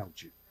forward,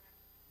 don't you?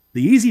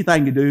 The easy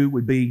thing to do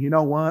would be, you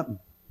know what?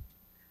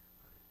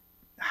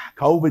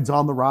 COVID's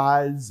on the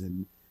rise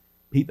and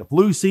the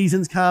flu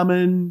season's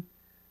coming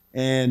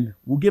and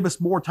will give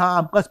us more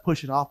time. Let's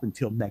push it off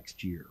until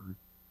next year.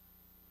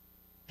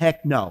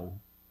 Heck no.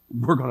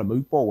 We're going to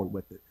move forward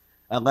with it.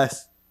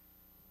 Unless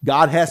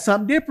God has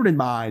something different in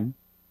mind,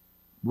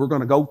 we're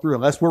going to go through.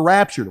 Unless we're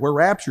raptured. We're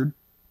raptured.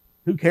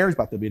 Who cares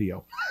about the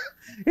video?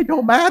 It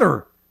don't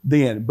matter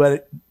then.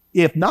 But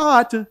if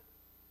not,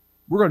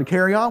 we're going to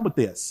carry on with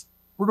this.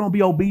 We're going to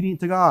be obedient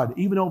to God.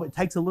 Even though it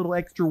takes a little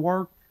extra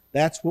work,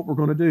 that's what we're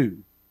going to do.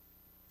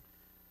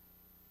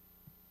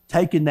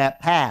 Taking that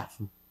path,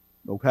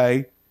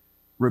 okay,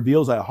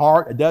 reveals a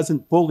heart that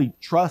doesn't fully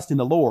trust in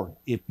the Lord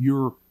if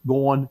you're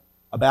going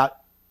about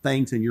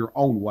things in your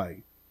own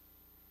way.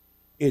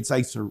 It's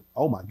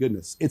oh my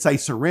goodness. It's a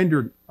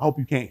surrendered, I hope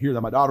you can't hear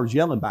that. My daughter's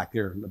yelling back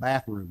there in the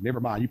bathroom. Never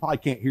mind. You probably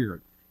can't hear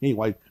it.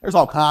 Anyway, there's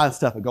all kinds of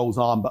stuff that goes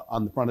on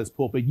the front of this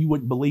pulpit. You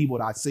wouldn't believe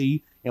what I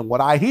see and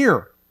what I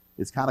hear.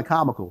 It's kind of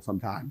comical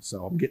sometimes.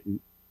 So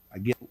I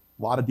get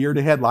A lot of deer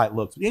to headlight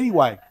looks.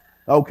 Anyway,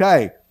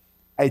 okay.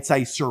 It's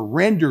a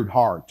surrendered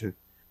heart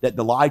that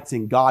delights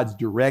in God's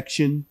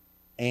direction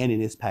and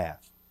in his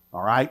path.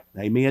 All right?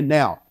 Amen.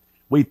 Now,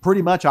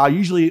 I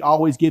usually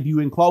always give you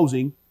in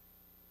closing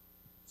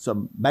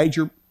some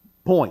major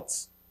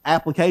points,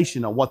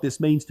 application on what this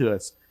means to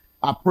us.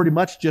 I pretty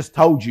much just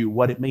told you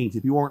what it means.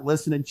 If you weren't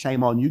listening,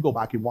 shame on you. Go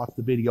back and watch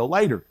the video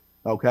later.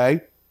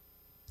 Okay?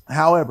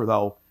 However,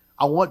 though,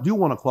 I do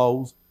want to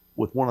close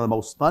with one of the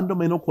most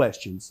fundamental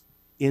questions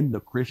in the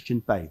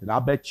Christian faith. And I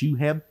bet you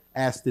have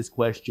asked this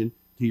question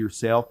to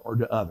yourself or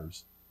to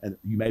others. And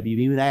you maybe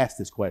even asked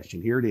this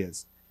question. Here it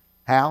is.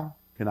 How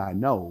can I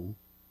know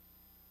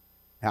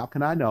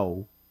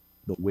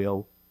the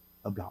will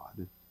of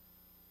God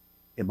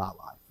in my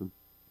life?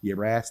 You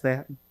ever asked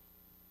that?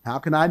 How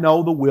can I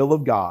know the will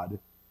of God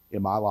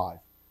in my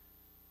life?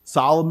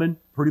 Solomon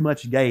pretty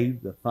much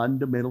gave the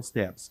fundamental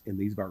steps in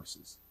these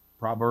verses.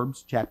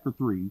 Proverbs chapter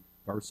 3,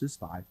 verses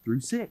 5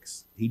 through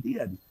 6. He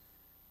did.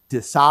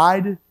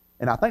 Decide,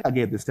 and I think I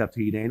gave this stuff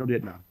to you, Daniel,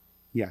 didn't I?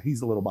 Yeah,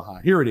 he's a little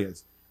behind. Here it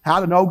is. How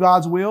to know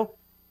God's will.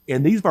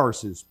 In these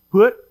verses,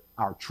 put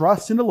our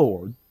trust in the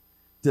Lord.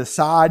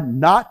 Decide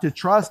not to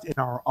trust in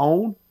our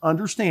own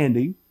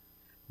understanding.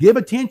 Give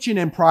attention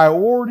and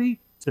priority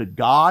to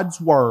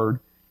God's word,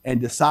 and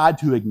decide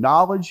to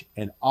acknowledge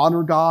and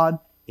honor God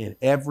in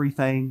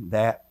everything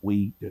that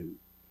we do.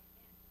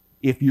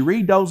 If you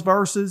read those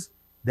verses,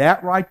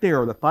 that right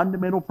there are the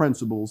fundamental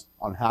principles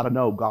on how to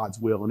know God's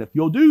will. And if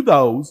you'll do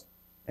those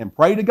and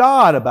pray to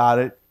God about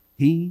it,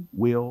 he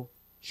will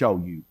show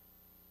you.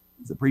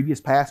 As the previous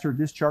pastor of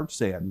this church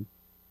said,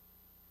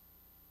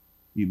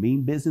 you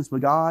mean business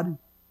with God,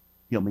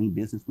 he'll mean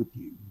business with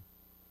you.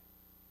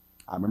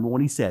 I remember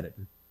when he said it,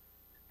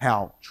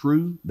 how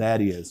true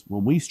that is.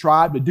 When we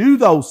strive to do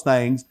those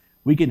things,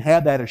 we can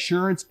have that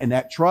assurance and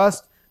that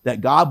trust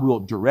that God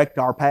will direct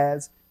our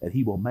paths, that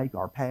he will make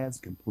our paths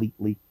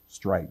completely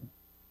straight.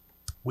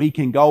 We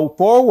can go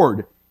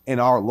forward in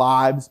our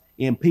lives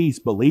in peace,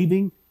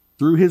 believing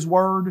through his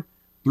word,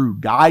 through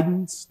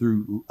guidance,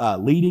 through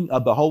leading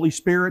of the Holy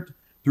Spirit,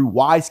 through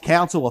wise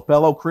counsel of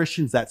fellow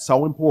Christians. That's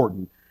so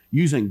important.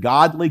 Using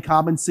godly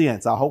common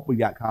sense. I hope we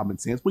got common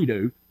sense. We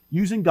do.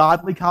 Using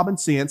godly common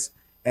sense,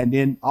 and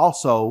then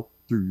also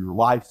through your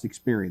life's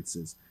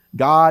experiences.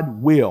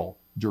 God will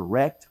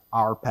direct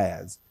our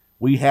paths.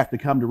 We have to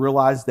come to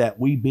realize that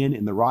we've been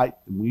in the right,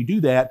 and when you do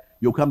that,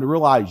 you'll come to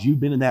realize you've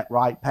been in that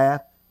right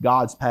path,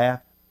 God's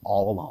path,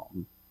 all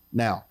along.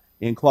 Now,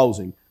 in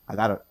closing, I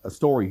got a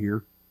story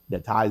here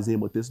that ties in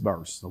with this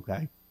verse,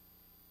 okay?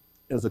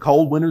 It was a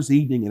cold winter's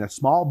evening in a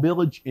small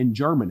village in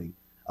Germany.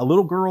 A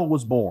little girl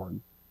was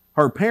born.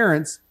 Her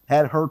parents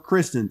had her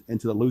christened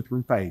into the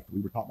Lutheran faith.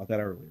 We were talking about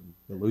that earlier,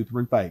 the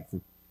Lutheran faith.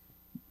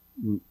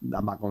 I'm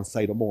not going to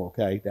say no more,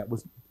 okay? That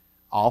was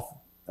off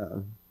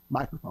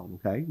microphone,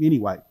 okay?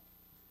 Anyway,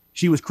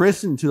 she was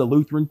christened to the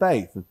Lutheran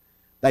faith.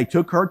 They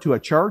took her to a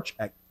church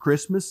at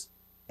Christmas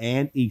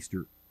and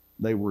Easter.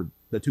 They were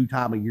the 2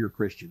 time a year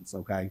Christians,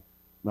 okay?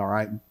 All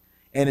right?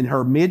 And in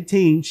her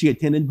mid-teens, she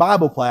attended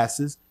Bible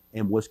classes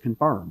and was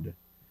confirmed.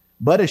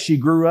 But as she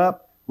grew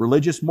up,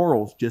 religious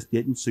morals just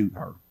didn't suit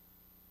her.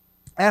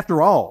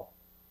 After all,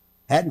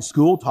 hadn't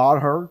school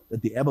taught her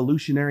that the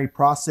evolutionary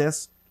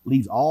process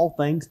leaves all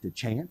things to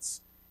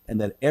chance and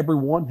that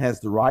everyone has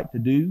the right to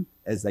do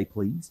as they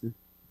please?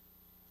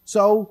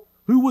 So,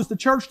 who was the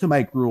church to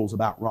make rules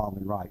about wrong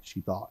and right,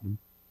 she thought.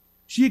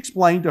 She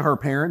explained to her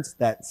parents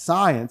that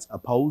science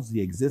opposed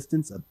the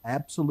existence of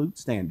absolute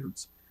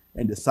standards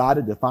and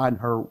decided to find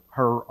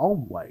her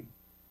own way.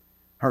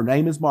 Her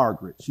name is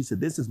Margaret. She said,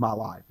 this is my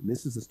life, and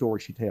this is the story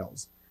she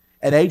tells.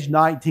 At age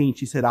 19,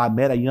 she said, I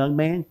met a young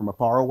man from a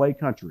faraway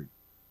country.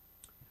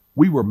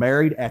 We were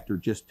married after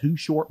just 2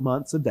 short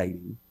months of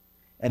dating,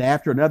 and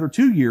after another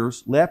 2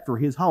 years, left for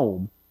his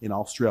home in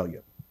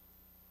Australia.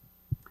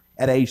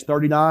 At age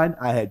 39,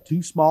 I had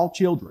 2 small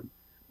children.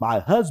 My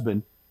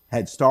husband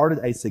had started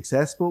a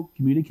successful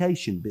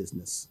communication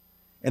business,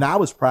 and I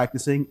was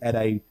practicing at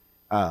a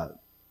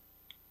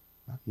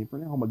I can't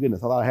pronounce. Oh my goodness!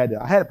 I thought I had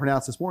it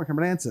pronounced this morning.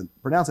 I can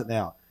pronounce it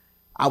now.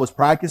 I was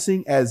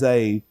practicing as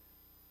a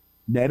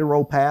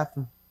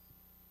naturopath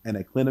and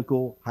a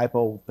clinical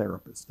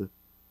hypnotherapist.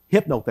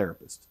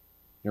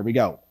 There we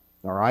go.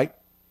 All right.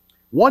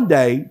 One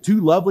day, 2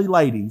 lovely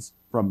ladies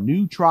from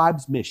New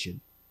Tribes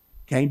Mission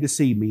came to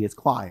see me as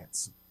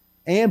clients.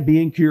 And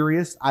being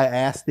curious, I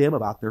asked them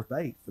about their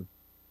faith.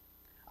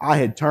 I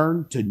had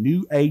turned to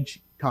New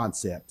Age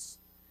concepts,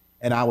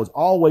 and I was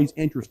always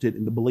interested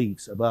in the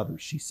beliefs of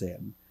others, she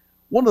said.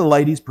 One of the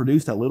ladies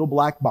produced a little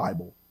black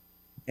Bible,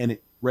 and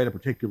it read a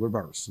particular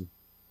verse.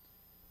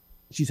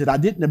 She said, I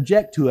didn't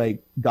object to a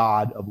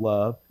God of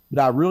love,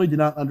 but I really did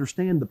not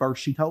understand the verse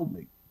she told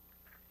me.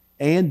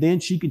 And then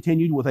she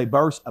continued with a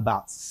verse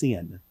about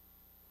sin.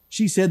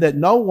 She said that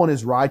no one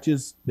is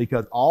righteous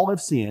because all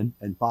have sinned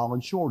and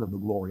fallen short of the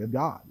glory of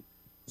God.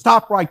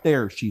 Stop right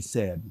there, she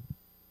said.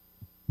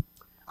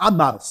 I'm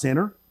not a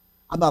sinner.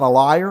 I'm not a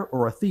liar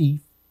or a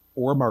thief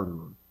or a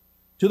murderer.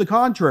 To the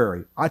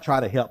contrary, I try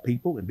to help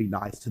people and be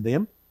nice to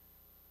them.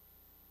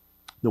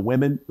 The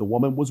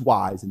woman was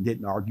wise and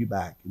didn't argue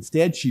back.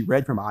 Instead, she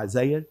read from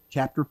Isaiah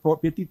chapter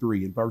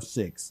 53 and verse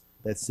 6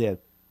 that said,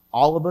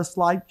 all of us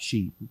like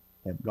sheep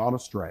have gone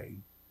astray.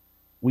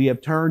 We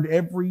have turned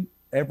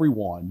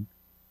everyone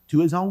to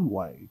his own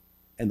way,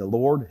 and the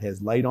Lord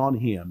has laid on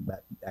him,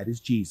 that is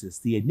Jesus,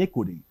 the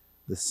iniquity,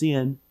 the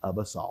sin of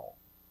us all.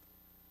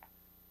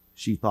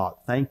 She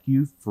thought, thank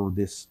you for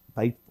this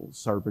faithful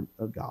servant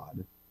of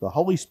God. The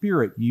Holy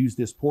Spirit used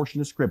this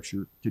portion of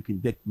Scripture to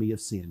convict me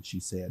of sin, she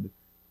said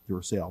to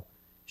herself.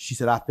 She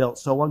said, I felt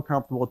so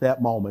uncomfortable at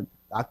that moment,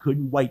 I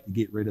couldn't wait to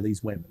get rid of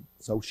these women.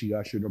 So she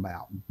ushered them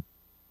out.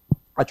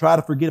 I tried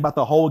to forget about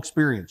the whole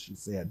experience, she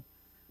said,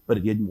 but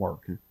it didn't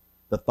work.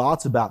 The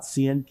thoughts about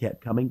sin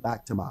kept coming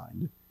back to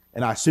mind,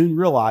 and I soon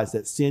realized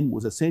that sin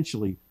was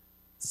essentially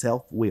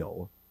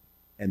self-will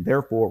and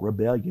therefore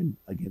rebellion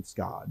against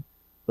God.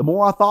 The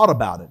more I thought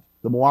about it,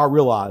 the more I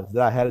realized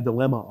that I had a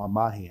dilemma on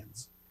my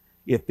hands.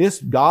 If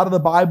this God of the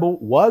Bible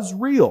was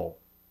real,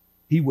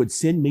 he would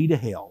send me to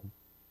hell.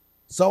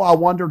 So I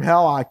wondered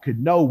how I could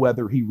know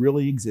whether he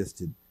really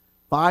existed.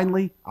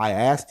 Finally, I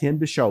asked him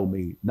to show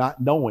me,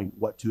 not knowing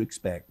what to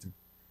expect.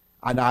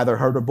 I neither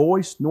heard a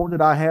voice nor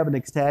did I have an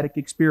ecstatic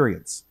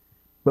experience.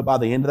 But by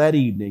the end of that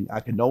evening, I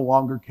could no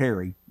longer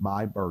carry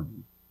my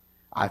burden.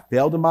 I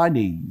fell to my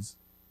knees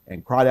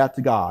and cried out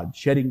to God,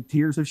 shedding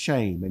tears of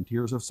shame and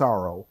tears of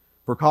sorrow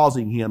for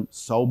causing him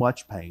so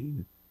much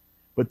pain.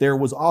 But there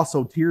was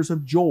also tears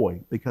of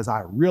joy because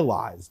I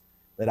realized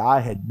that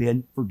I had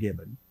been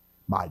forgiven.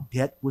 My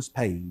debt was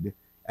paid,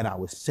 and I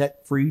was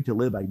set free to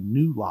live a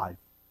new life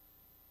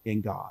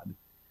in God.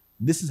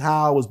 This is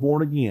how I was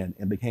born again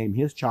and became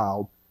his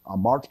child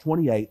on March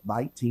 28,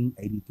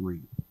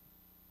 1983.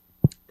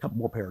 A couple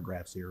more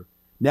paragraphs here.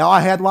 Now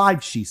I had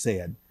life, she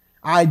said.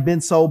 I had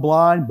been so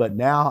blind, but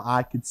now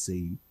I could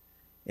see.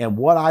 And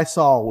what I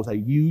saw was a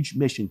huge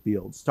mission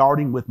field,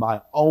 starting with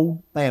my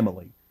own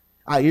family.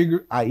 I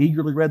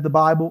eagerly read the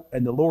Bible,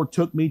 and the Lord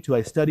took me to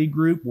a study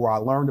group where I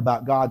learned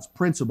about God's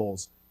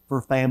principles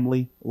for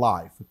family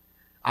life.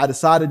 I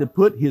decided to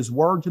put his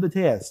word to the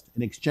test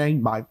and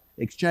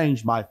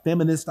exchange my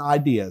feminist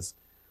ideas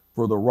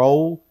for the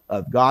role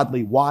of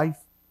godly wife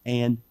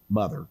and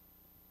mother.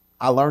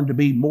 I learned to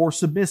be more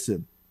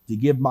submissive, to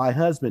give my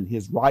husband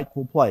his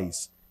rightful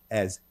place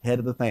as head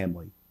of the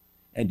family,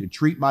 and to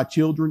treat my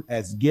children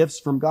as gifts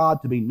from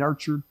God to be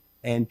nurtured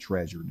and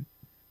treasured.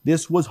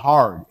 This was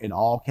hard, in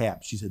all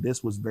caps. She said,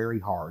 this was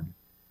very hard.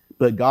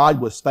 But God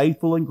was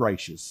faithful and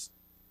gracious.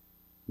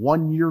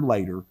 1 year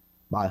later,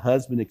 my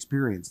husband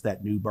experienced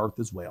that new birth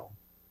as well.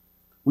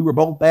 We were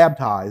both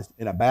baptized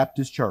in a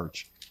Baptist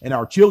church, and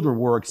our children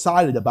were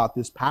excited about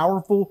this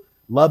powerful,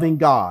 loving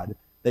God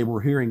they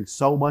were hearing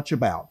so much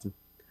about.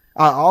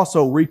 I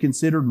also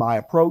reconsidered my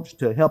approach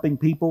to helping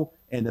people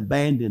and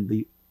abandoned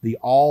the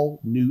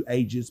all New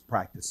Ages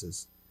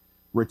practices,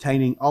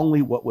 retaining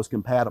only what was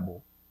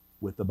compatible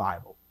with the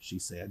Bible, she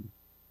said.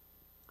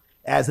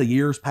 As the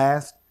years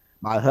passed,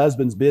 my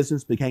husband's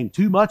business became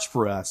too much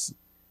for us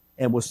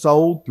and was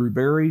sold through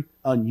very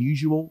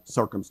unusual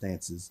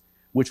circumstances,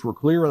 which were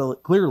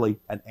clearly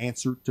an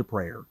answer to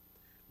prayer.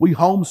 We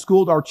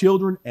homeschooled our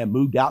children and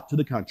moved out to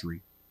the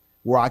country,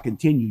 where I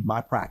continued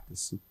my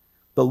practice.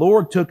 The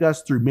Lord took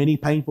us through many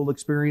painful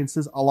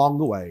experiences along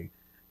the way,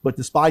 but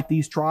despite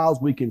these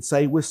trials, we can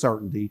say with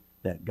certainty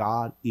that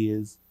God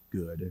is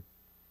good.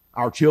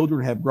 Our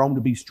children have grown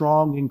to be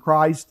strong in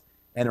Christ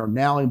and are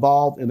now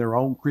involved in their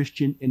own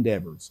Christian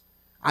endeavors.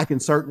 I can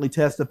certainly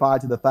testify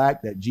to the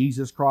fact that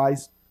Jesus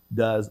Christ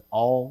does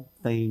all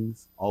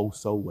things oh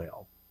so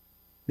well.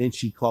 Then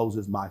she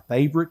closes, my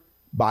favorite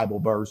Bible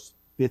verse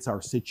fits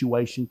our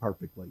situation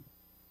perfectly.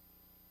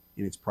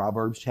 And it's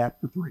Proverbs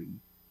chapter 3,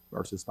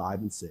 verses 5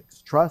 and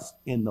 6. Trust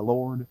in the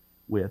Lord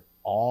with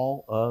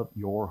all of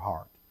your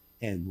heart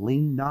and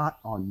lean not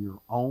on your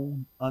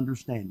own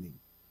understanding.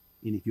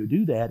 And if you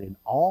do that in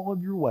all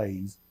of your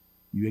ways,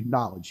 you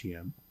acknowledge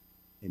him,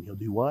 and he'll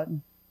do what?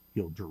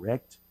 He'll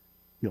direct,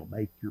 he'll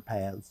make your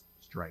paths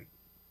straight.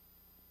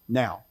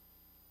 Now,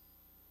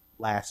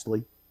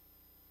 lastly,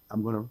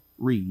 I'm going to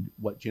read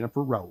what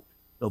Jennifer wrote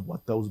of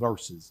what those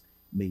verses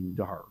mean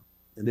to her.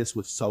 And this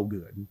was so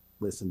good.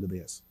 Listen to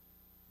this.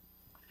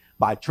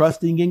 By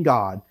trusting in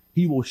God,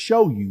 he will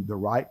show you the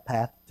right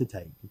path to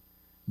take.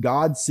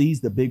 God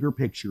sees the bigger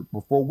picture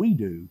before we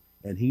do,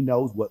 and he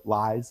knows what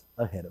lies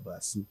ahead of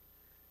us.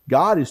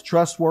 God is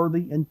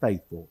trustworthy and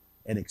faithful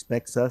and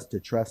expects us to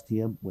trust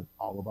him with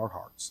all of our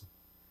hearts.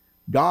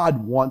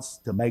 God wants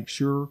to make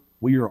sure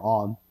we are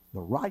on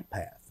the right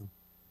path.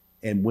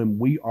 And when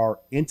we are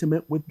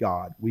intimate with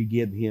God, we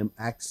give him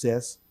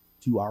access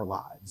to our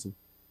lives.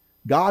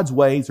 God's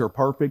ways are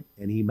perfect,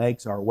 and he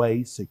makes our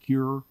ways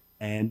secure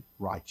and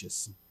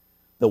righteous.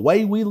 The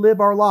way we live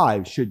our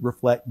lives should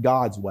reflect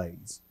God's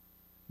ways.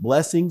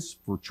 Blessings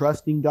for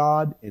trusting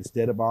God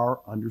instead of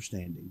our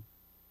understanding.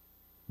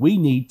 We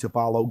need to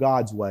follow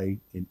God's way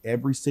in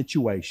every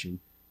situation.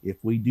 If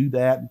we do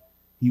that,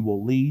 he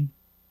will lead,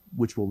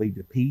 which will lead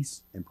to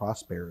peace and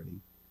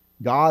prosperity.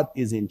 God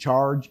is in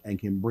charge and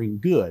can bring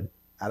good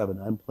out of an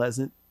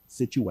unpleasant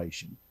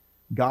situation.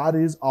 God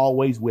is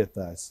always with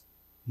us.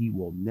 He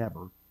will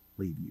never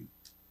leave you.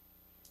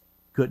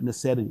 Couldn't have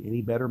said it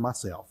any better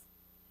myself.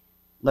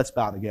 Let's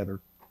bow together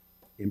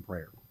in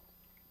prayer.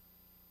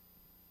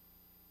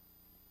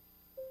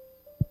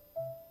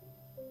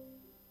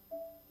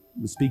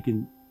 I'm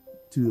speaking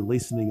to the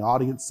listening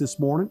audience this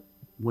morning,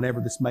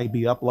 whenever this may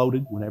be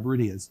uploaded, whenever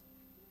it is.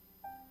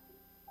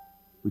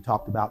 We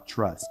talked about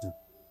trust.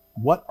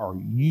 What are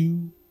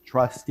you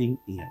trusting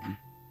in?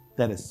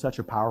 That is such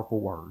a powerful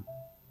word.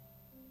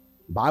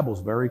 The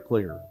Bible's very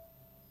clear.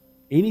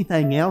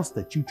 Anything else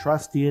that you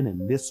trust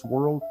in this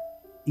world,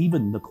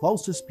 even the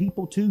closest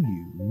people to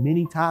you,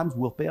 many times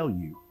will fail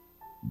you.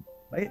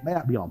 It may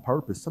not be on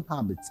purpose.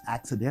 Sometimes it's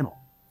accidental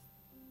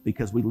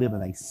because we live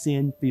in a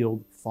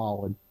sin-filled,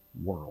 fallen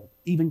world.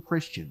 Even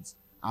Christians,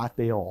 I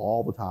fail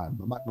all the time.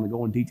 I'm not going to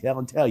go in detail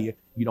and tell you.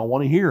 You don't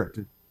want to hear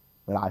it.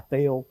 But I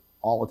fail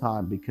all the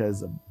time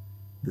because of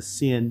the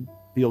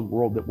sin-filled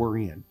world that we're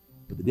in.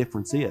 But the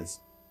difference is,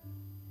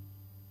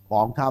 a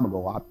long time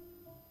ago, I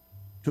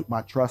took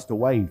my trust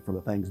away from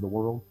the things of the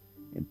world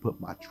and put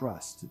my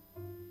trust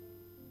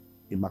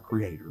in my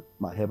Creator,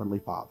 my Heavenly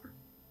Father,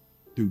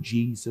 through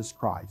Jesus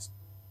Christ,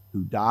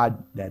 who died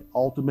that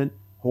ultimate,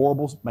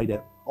 made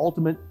that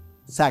ultimate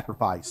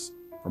sacrifice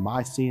for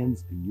my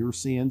sins and your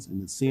sins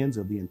and the sins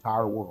of the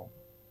entire world.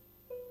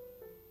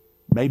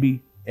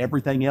 Maybe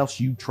everything else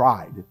you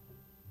tried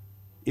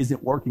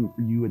isn't working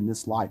for you in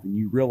this life, and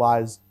you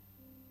realize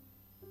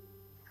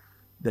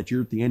that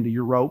you're at the end of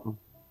your rope.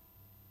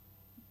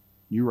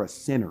 You're a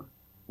sinner.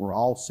 We're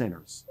all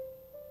sinners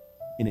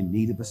and in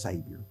need of a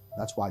Savior.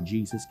 That's why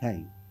Jesus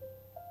came.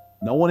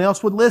 No one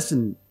else would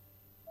listen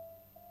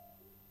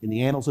in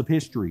the annals of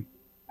history,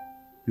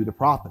 through the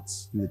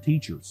prophets, through the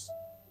teachers.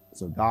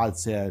 So God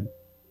said,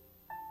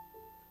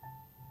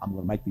 I'm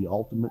going to make the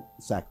ultimate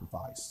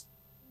sacrifice.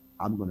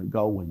 I'm going to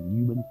go in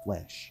human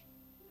flesh.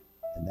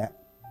 And that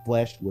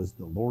flesh was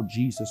the Lord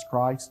Jesus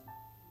Christ,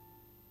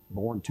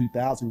 born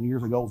 2,000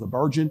 years ago as a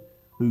virgin,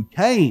 who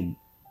came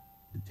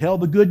to tell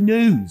the good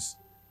news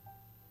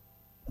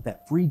of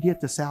that free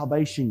gift of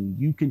salvation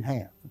you can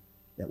have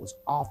that was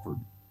offered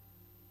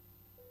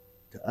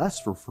to us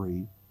for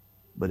free,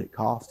 but it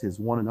cost His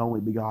one and only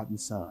begotten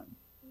Son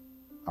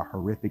a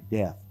horrific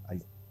death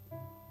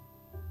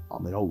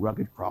on that old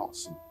rugged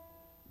cross,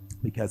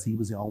 because He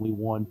was the only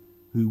one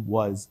who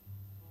was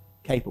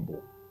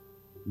capable,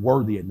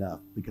 worthy enough,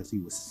 because He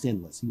was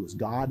sinless. He was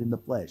God in the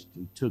flesh.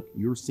 He took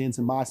your sins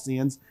and my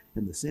sins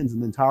and the sins of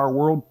the entire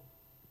world.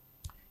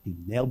 He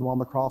nailed them on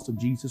the cross of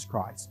Jesus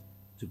Christ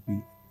to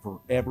be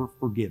forever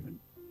forgiven.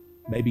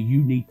 Maybe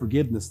you need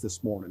forgiveness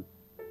this morning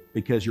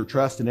because your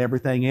trust in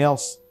everything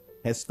else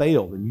has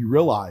failed and you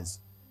realize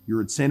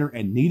you're a sinner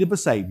and need of a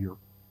Savior.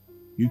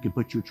 You can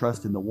put your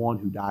trust in the one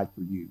who died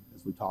for you,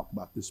 as we talked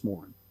about this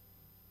morning.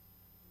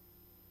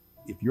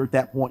 If you're at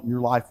that point in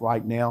your life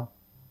right now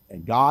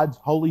and God's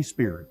Holy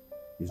Spirit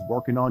is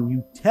working on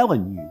you,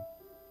 telling you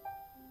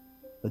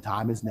the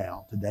time is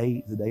now,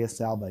 today is the day of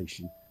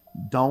salvation,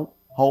 don't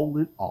hold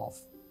it off.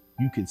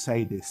 You can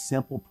say this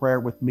simple prayer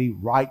with me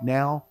right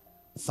now,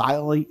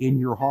 silently in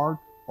your heart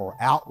or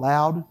out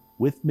loud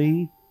with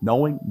me,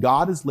 knowing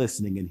God is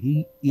listening, and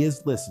He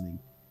is listening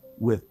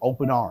with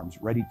open arms,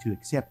 ready to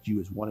accept you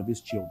as one of His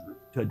children,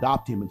 to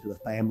adopt Him into the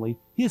family,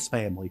 His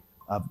family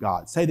of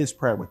God. Say this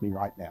prayer with me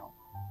right now.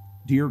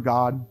 Dear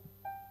God,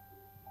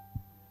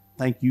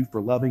 thank You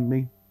for loving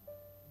me.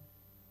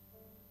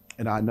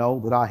 And I know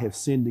that I have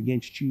sinned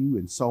against You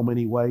in so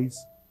many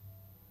ways.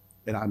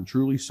 And I'm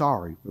truly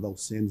sorry for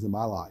those sins in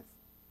my life.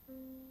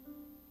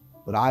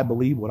 But I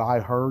believe what I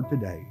heard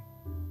today,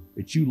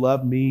 that You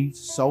love me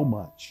so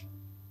much.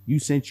 You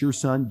sent Your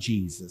Son,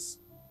 Jesus,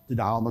 to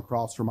die on the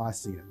cross for my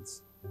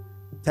sins,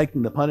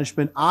 taking the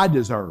punishment I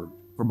deserved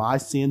for my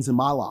sins in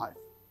my life.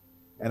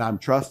 And I'm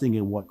trusting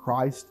in what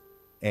Christ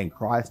and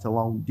Christ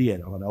alone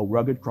did on an old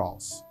rugged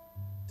cross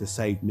to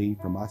save me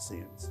from my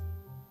sins.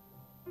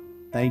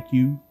 Thank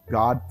You,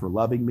 God, for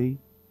loving me.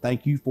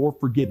 Thank You for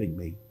forgiving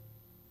me.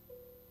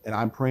 And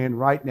I'm praying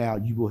right now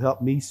You will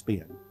help me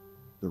spend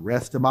the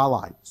rest of my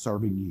life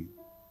serving You.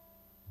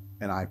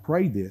 And I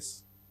pray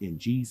this in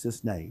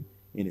Jesus' name.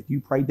 And if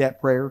you prayed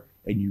that prayer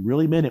and you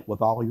really meant it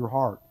with all your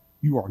heart,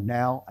 you are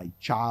now a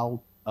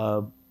child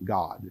of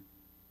God.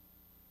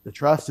 The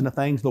trust in the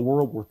things of the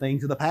world were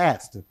things of the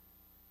past.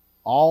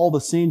 All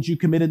the sins you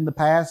committed in the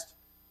past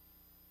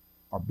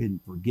are been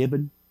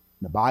forgiven.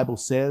 The Bible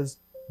says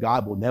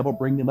God will never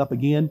bring them up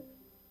again.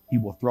 He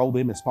will throw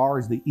them as far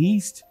as the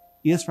east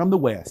is from the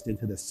west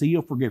into the sea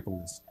of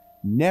forgetfulness,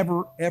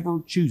 never ever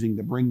choosing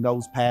to bring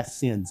those past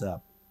sins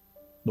up.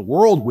 The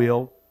world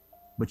will,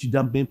 but you've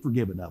done been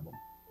forgiven of them.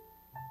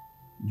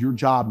 Your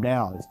job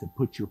now is to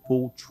put your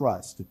full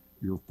trust,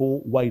 your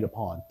full weight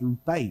upon through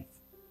faith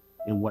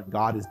in what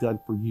God has done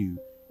for you,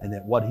 and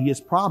that what He has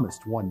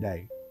promised one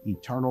day,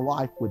 eternal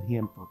life with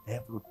Him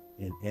forever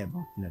and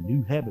ever in a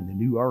new heaven, a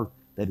new earth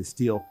that is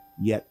still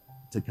yet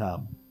to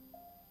come.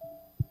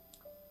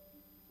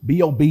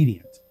 Be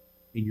obedient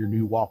in your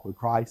new walk with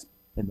Christ.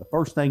 And the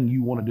first thing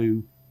you want to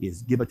do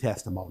is give a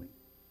testimony.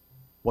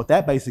 What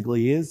that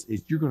basically is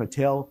you're going to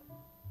tell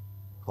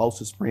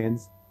closest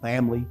friends,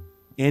 family,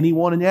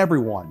 anyone and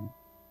everyone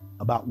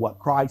about what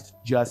Christ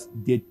just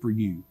did for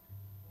you.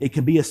 It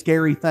can be a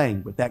scary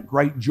thing, but that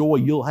great joy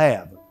you'll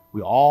have,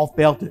 we all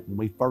felt it when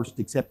we first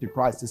accepted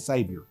Christ as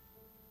Savior.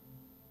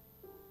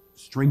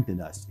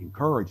 Strengthened us,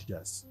 encouraged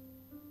us,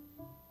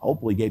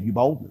 hopefully gave you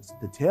boldness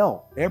to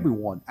tell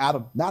everyone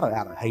not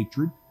out of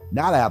hatred,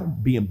 not out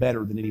of being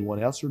better than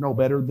anyone else or no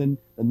better than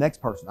the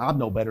next person. I'm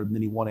no better than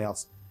anyone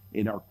else.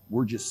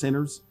 We're just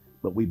sinners,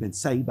 but we've been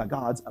saved by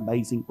God's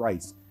amazing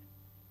grace.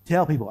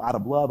 Tell people out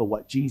of love of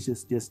what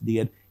Jesus just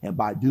did, and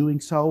by doing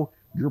so,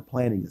 you're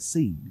planting a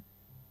seed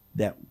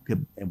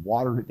and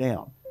watering it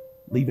down,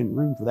 leaving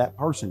room for that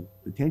person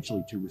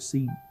potentially to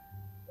receive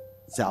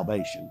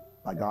salvation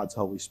by God's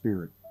Holy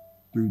Spirit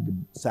through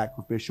the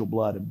sacrificial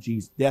blood of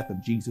death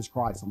of Jesus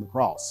Christ on the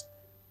cross.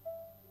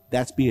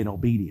 That's being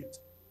obedient.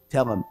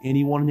 Tell them,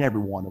 anyone and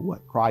everyone, of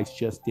what Christ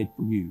just did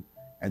for you.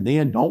 And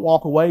then don't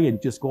walk away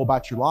and just go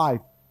about your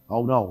life.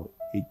 Oh no,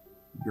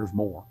 there's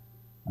more.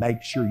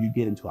 Make sure you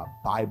get into a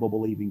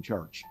Bible-believing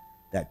church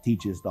that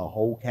teaches the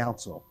whole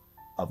counsel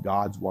of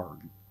God's Word.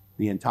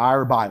 The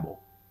entire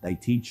Bible. They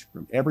teach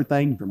from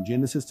everything from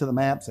Genesis to the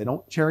maps. They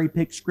don't cherry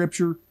pick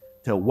Scripture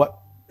to what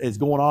is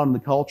going on in the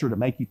culture to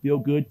make you feel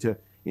good, to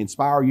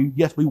inspire you.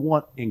 Yes, we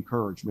want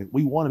encouragement.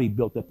 We want to be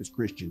built up as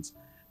Christians,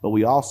 but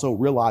we also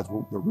realize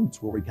the roots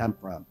where we come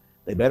from.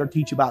 They better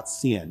teach about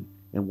sin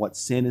and what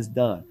sin has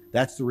done.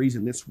 That's the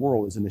reason this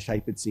world is in the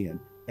shape it's in.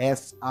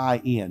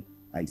 S-I-N,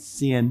 a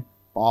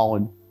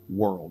sin-fallen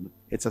world.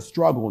 It's a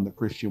struggle in the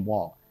Christian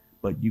walk,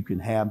 but you can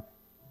have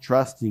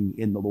trusting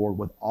in the Lord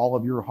with all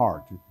of your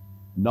heart,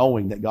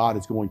 knowing that God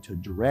is going to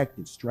direct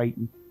and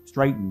straighten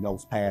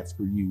those paths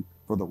for you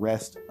for the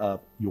rest of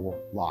your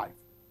life.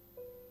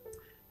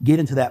 Get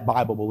into that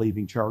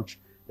Bible-believing church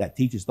that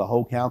teaches the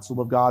whole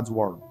counsel of God's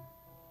Word.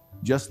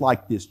 Just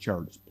like this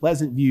church,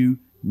 Pleasant View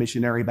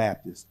Missionary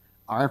Baptist.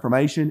 Our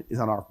information is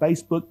on our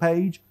Facebook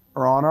page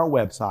or on our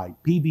website,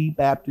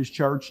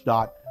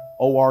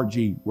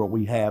 pvbaptistchurch.org, where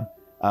we have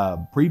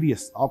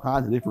all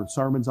kinds of different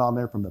sermons on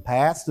there from the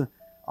past.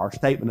 Our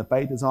statement of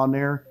faith is on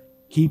there.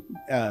 Keep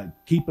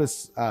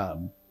us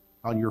on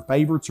your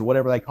favorites or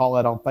whatever they call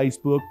that on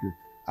Facebook.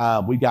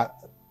 We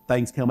got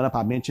things coming up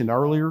I mentioned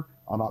earlier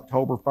on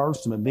October 1st,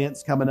 some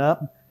events coming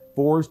up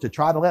for us to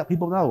try to let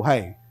people know,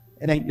 hey,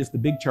 it ain't just the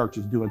big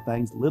churches doing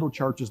things. Little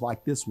churches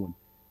like this one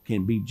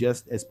can be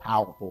just as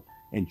powerful,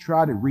 and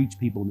try to reach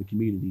people in the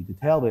community to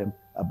tell them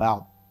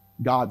about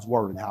God's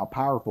Word and how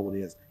powerful it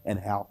is and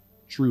how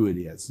true it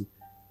is.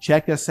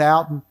 Check us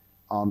out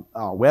on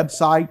our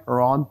website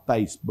or on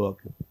Facebook.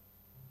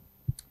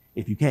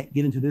 If you can't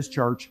get into this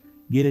church,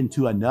 get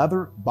into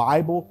another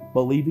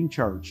Bible-believing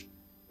church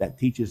that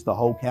teaches the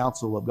whole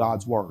counsel of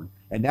God's Word.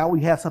 And now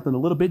we have something a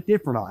little bit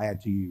different I'll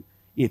add to you.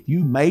 If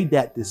you made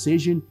that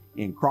decision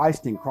in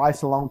Christ and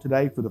Christ alone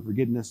today for the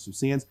forgiveness of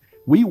sins,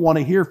 we want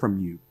to hear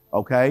from you,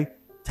 okay?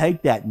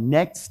 Take that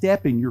next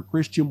step in your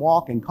Christian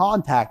walk and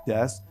contact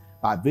us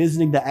by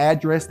visiting the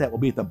address that will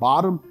be at the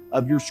bottom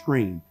of your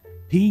screen.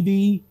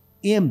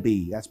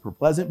 PVMB, that's for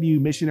Pleasant View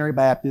Missionary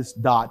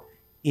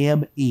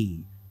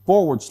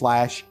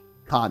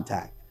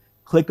Baptist.me/contact.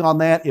 Click on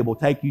that. It will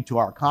take you to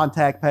our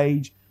contact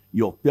page.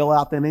 You'll fill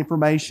out that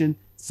information,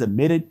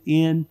 submit it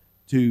in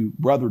to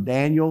Brother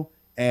Daniel,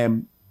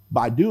 and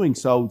by doing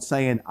so,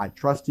 saying, I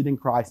trusted in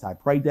Christ, I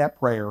prayed that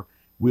prayer,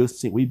 we'll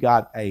see. We've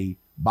got a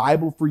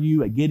Bible for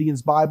you, a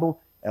Gideon's Bible,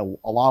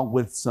 along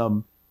with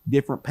some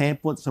different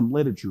pamphlets, some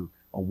literature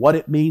on what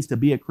it means to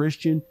be a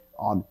Christian,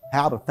 on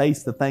how to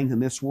face the things in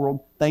this world,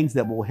 things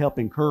that will help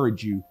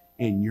encourage you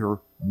in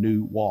your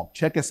new walk.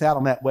 Check us out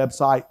on that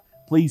website.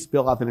 Please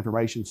fill out that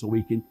information so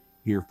we can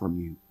hear from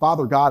you.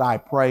 Father God, I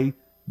pray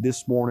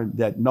this morning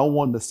that no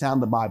one the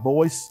sound of my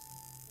voice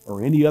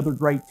or any other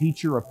great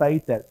teacher of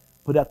faith that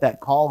put out that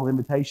call of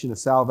invitation to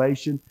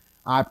salvation,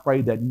 I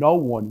pray that no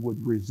one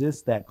would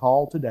resist that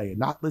call today and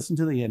not listen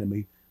to the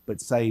enemy, but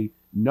say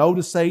no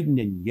to Satan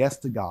and yes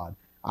to God.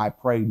 I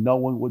pray no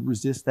one would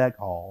resist that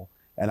call.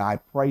 And I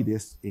pray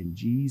this in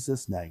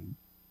Jesus' name.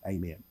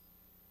 Amen.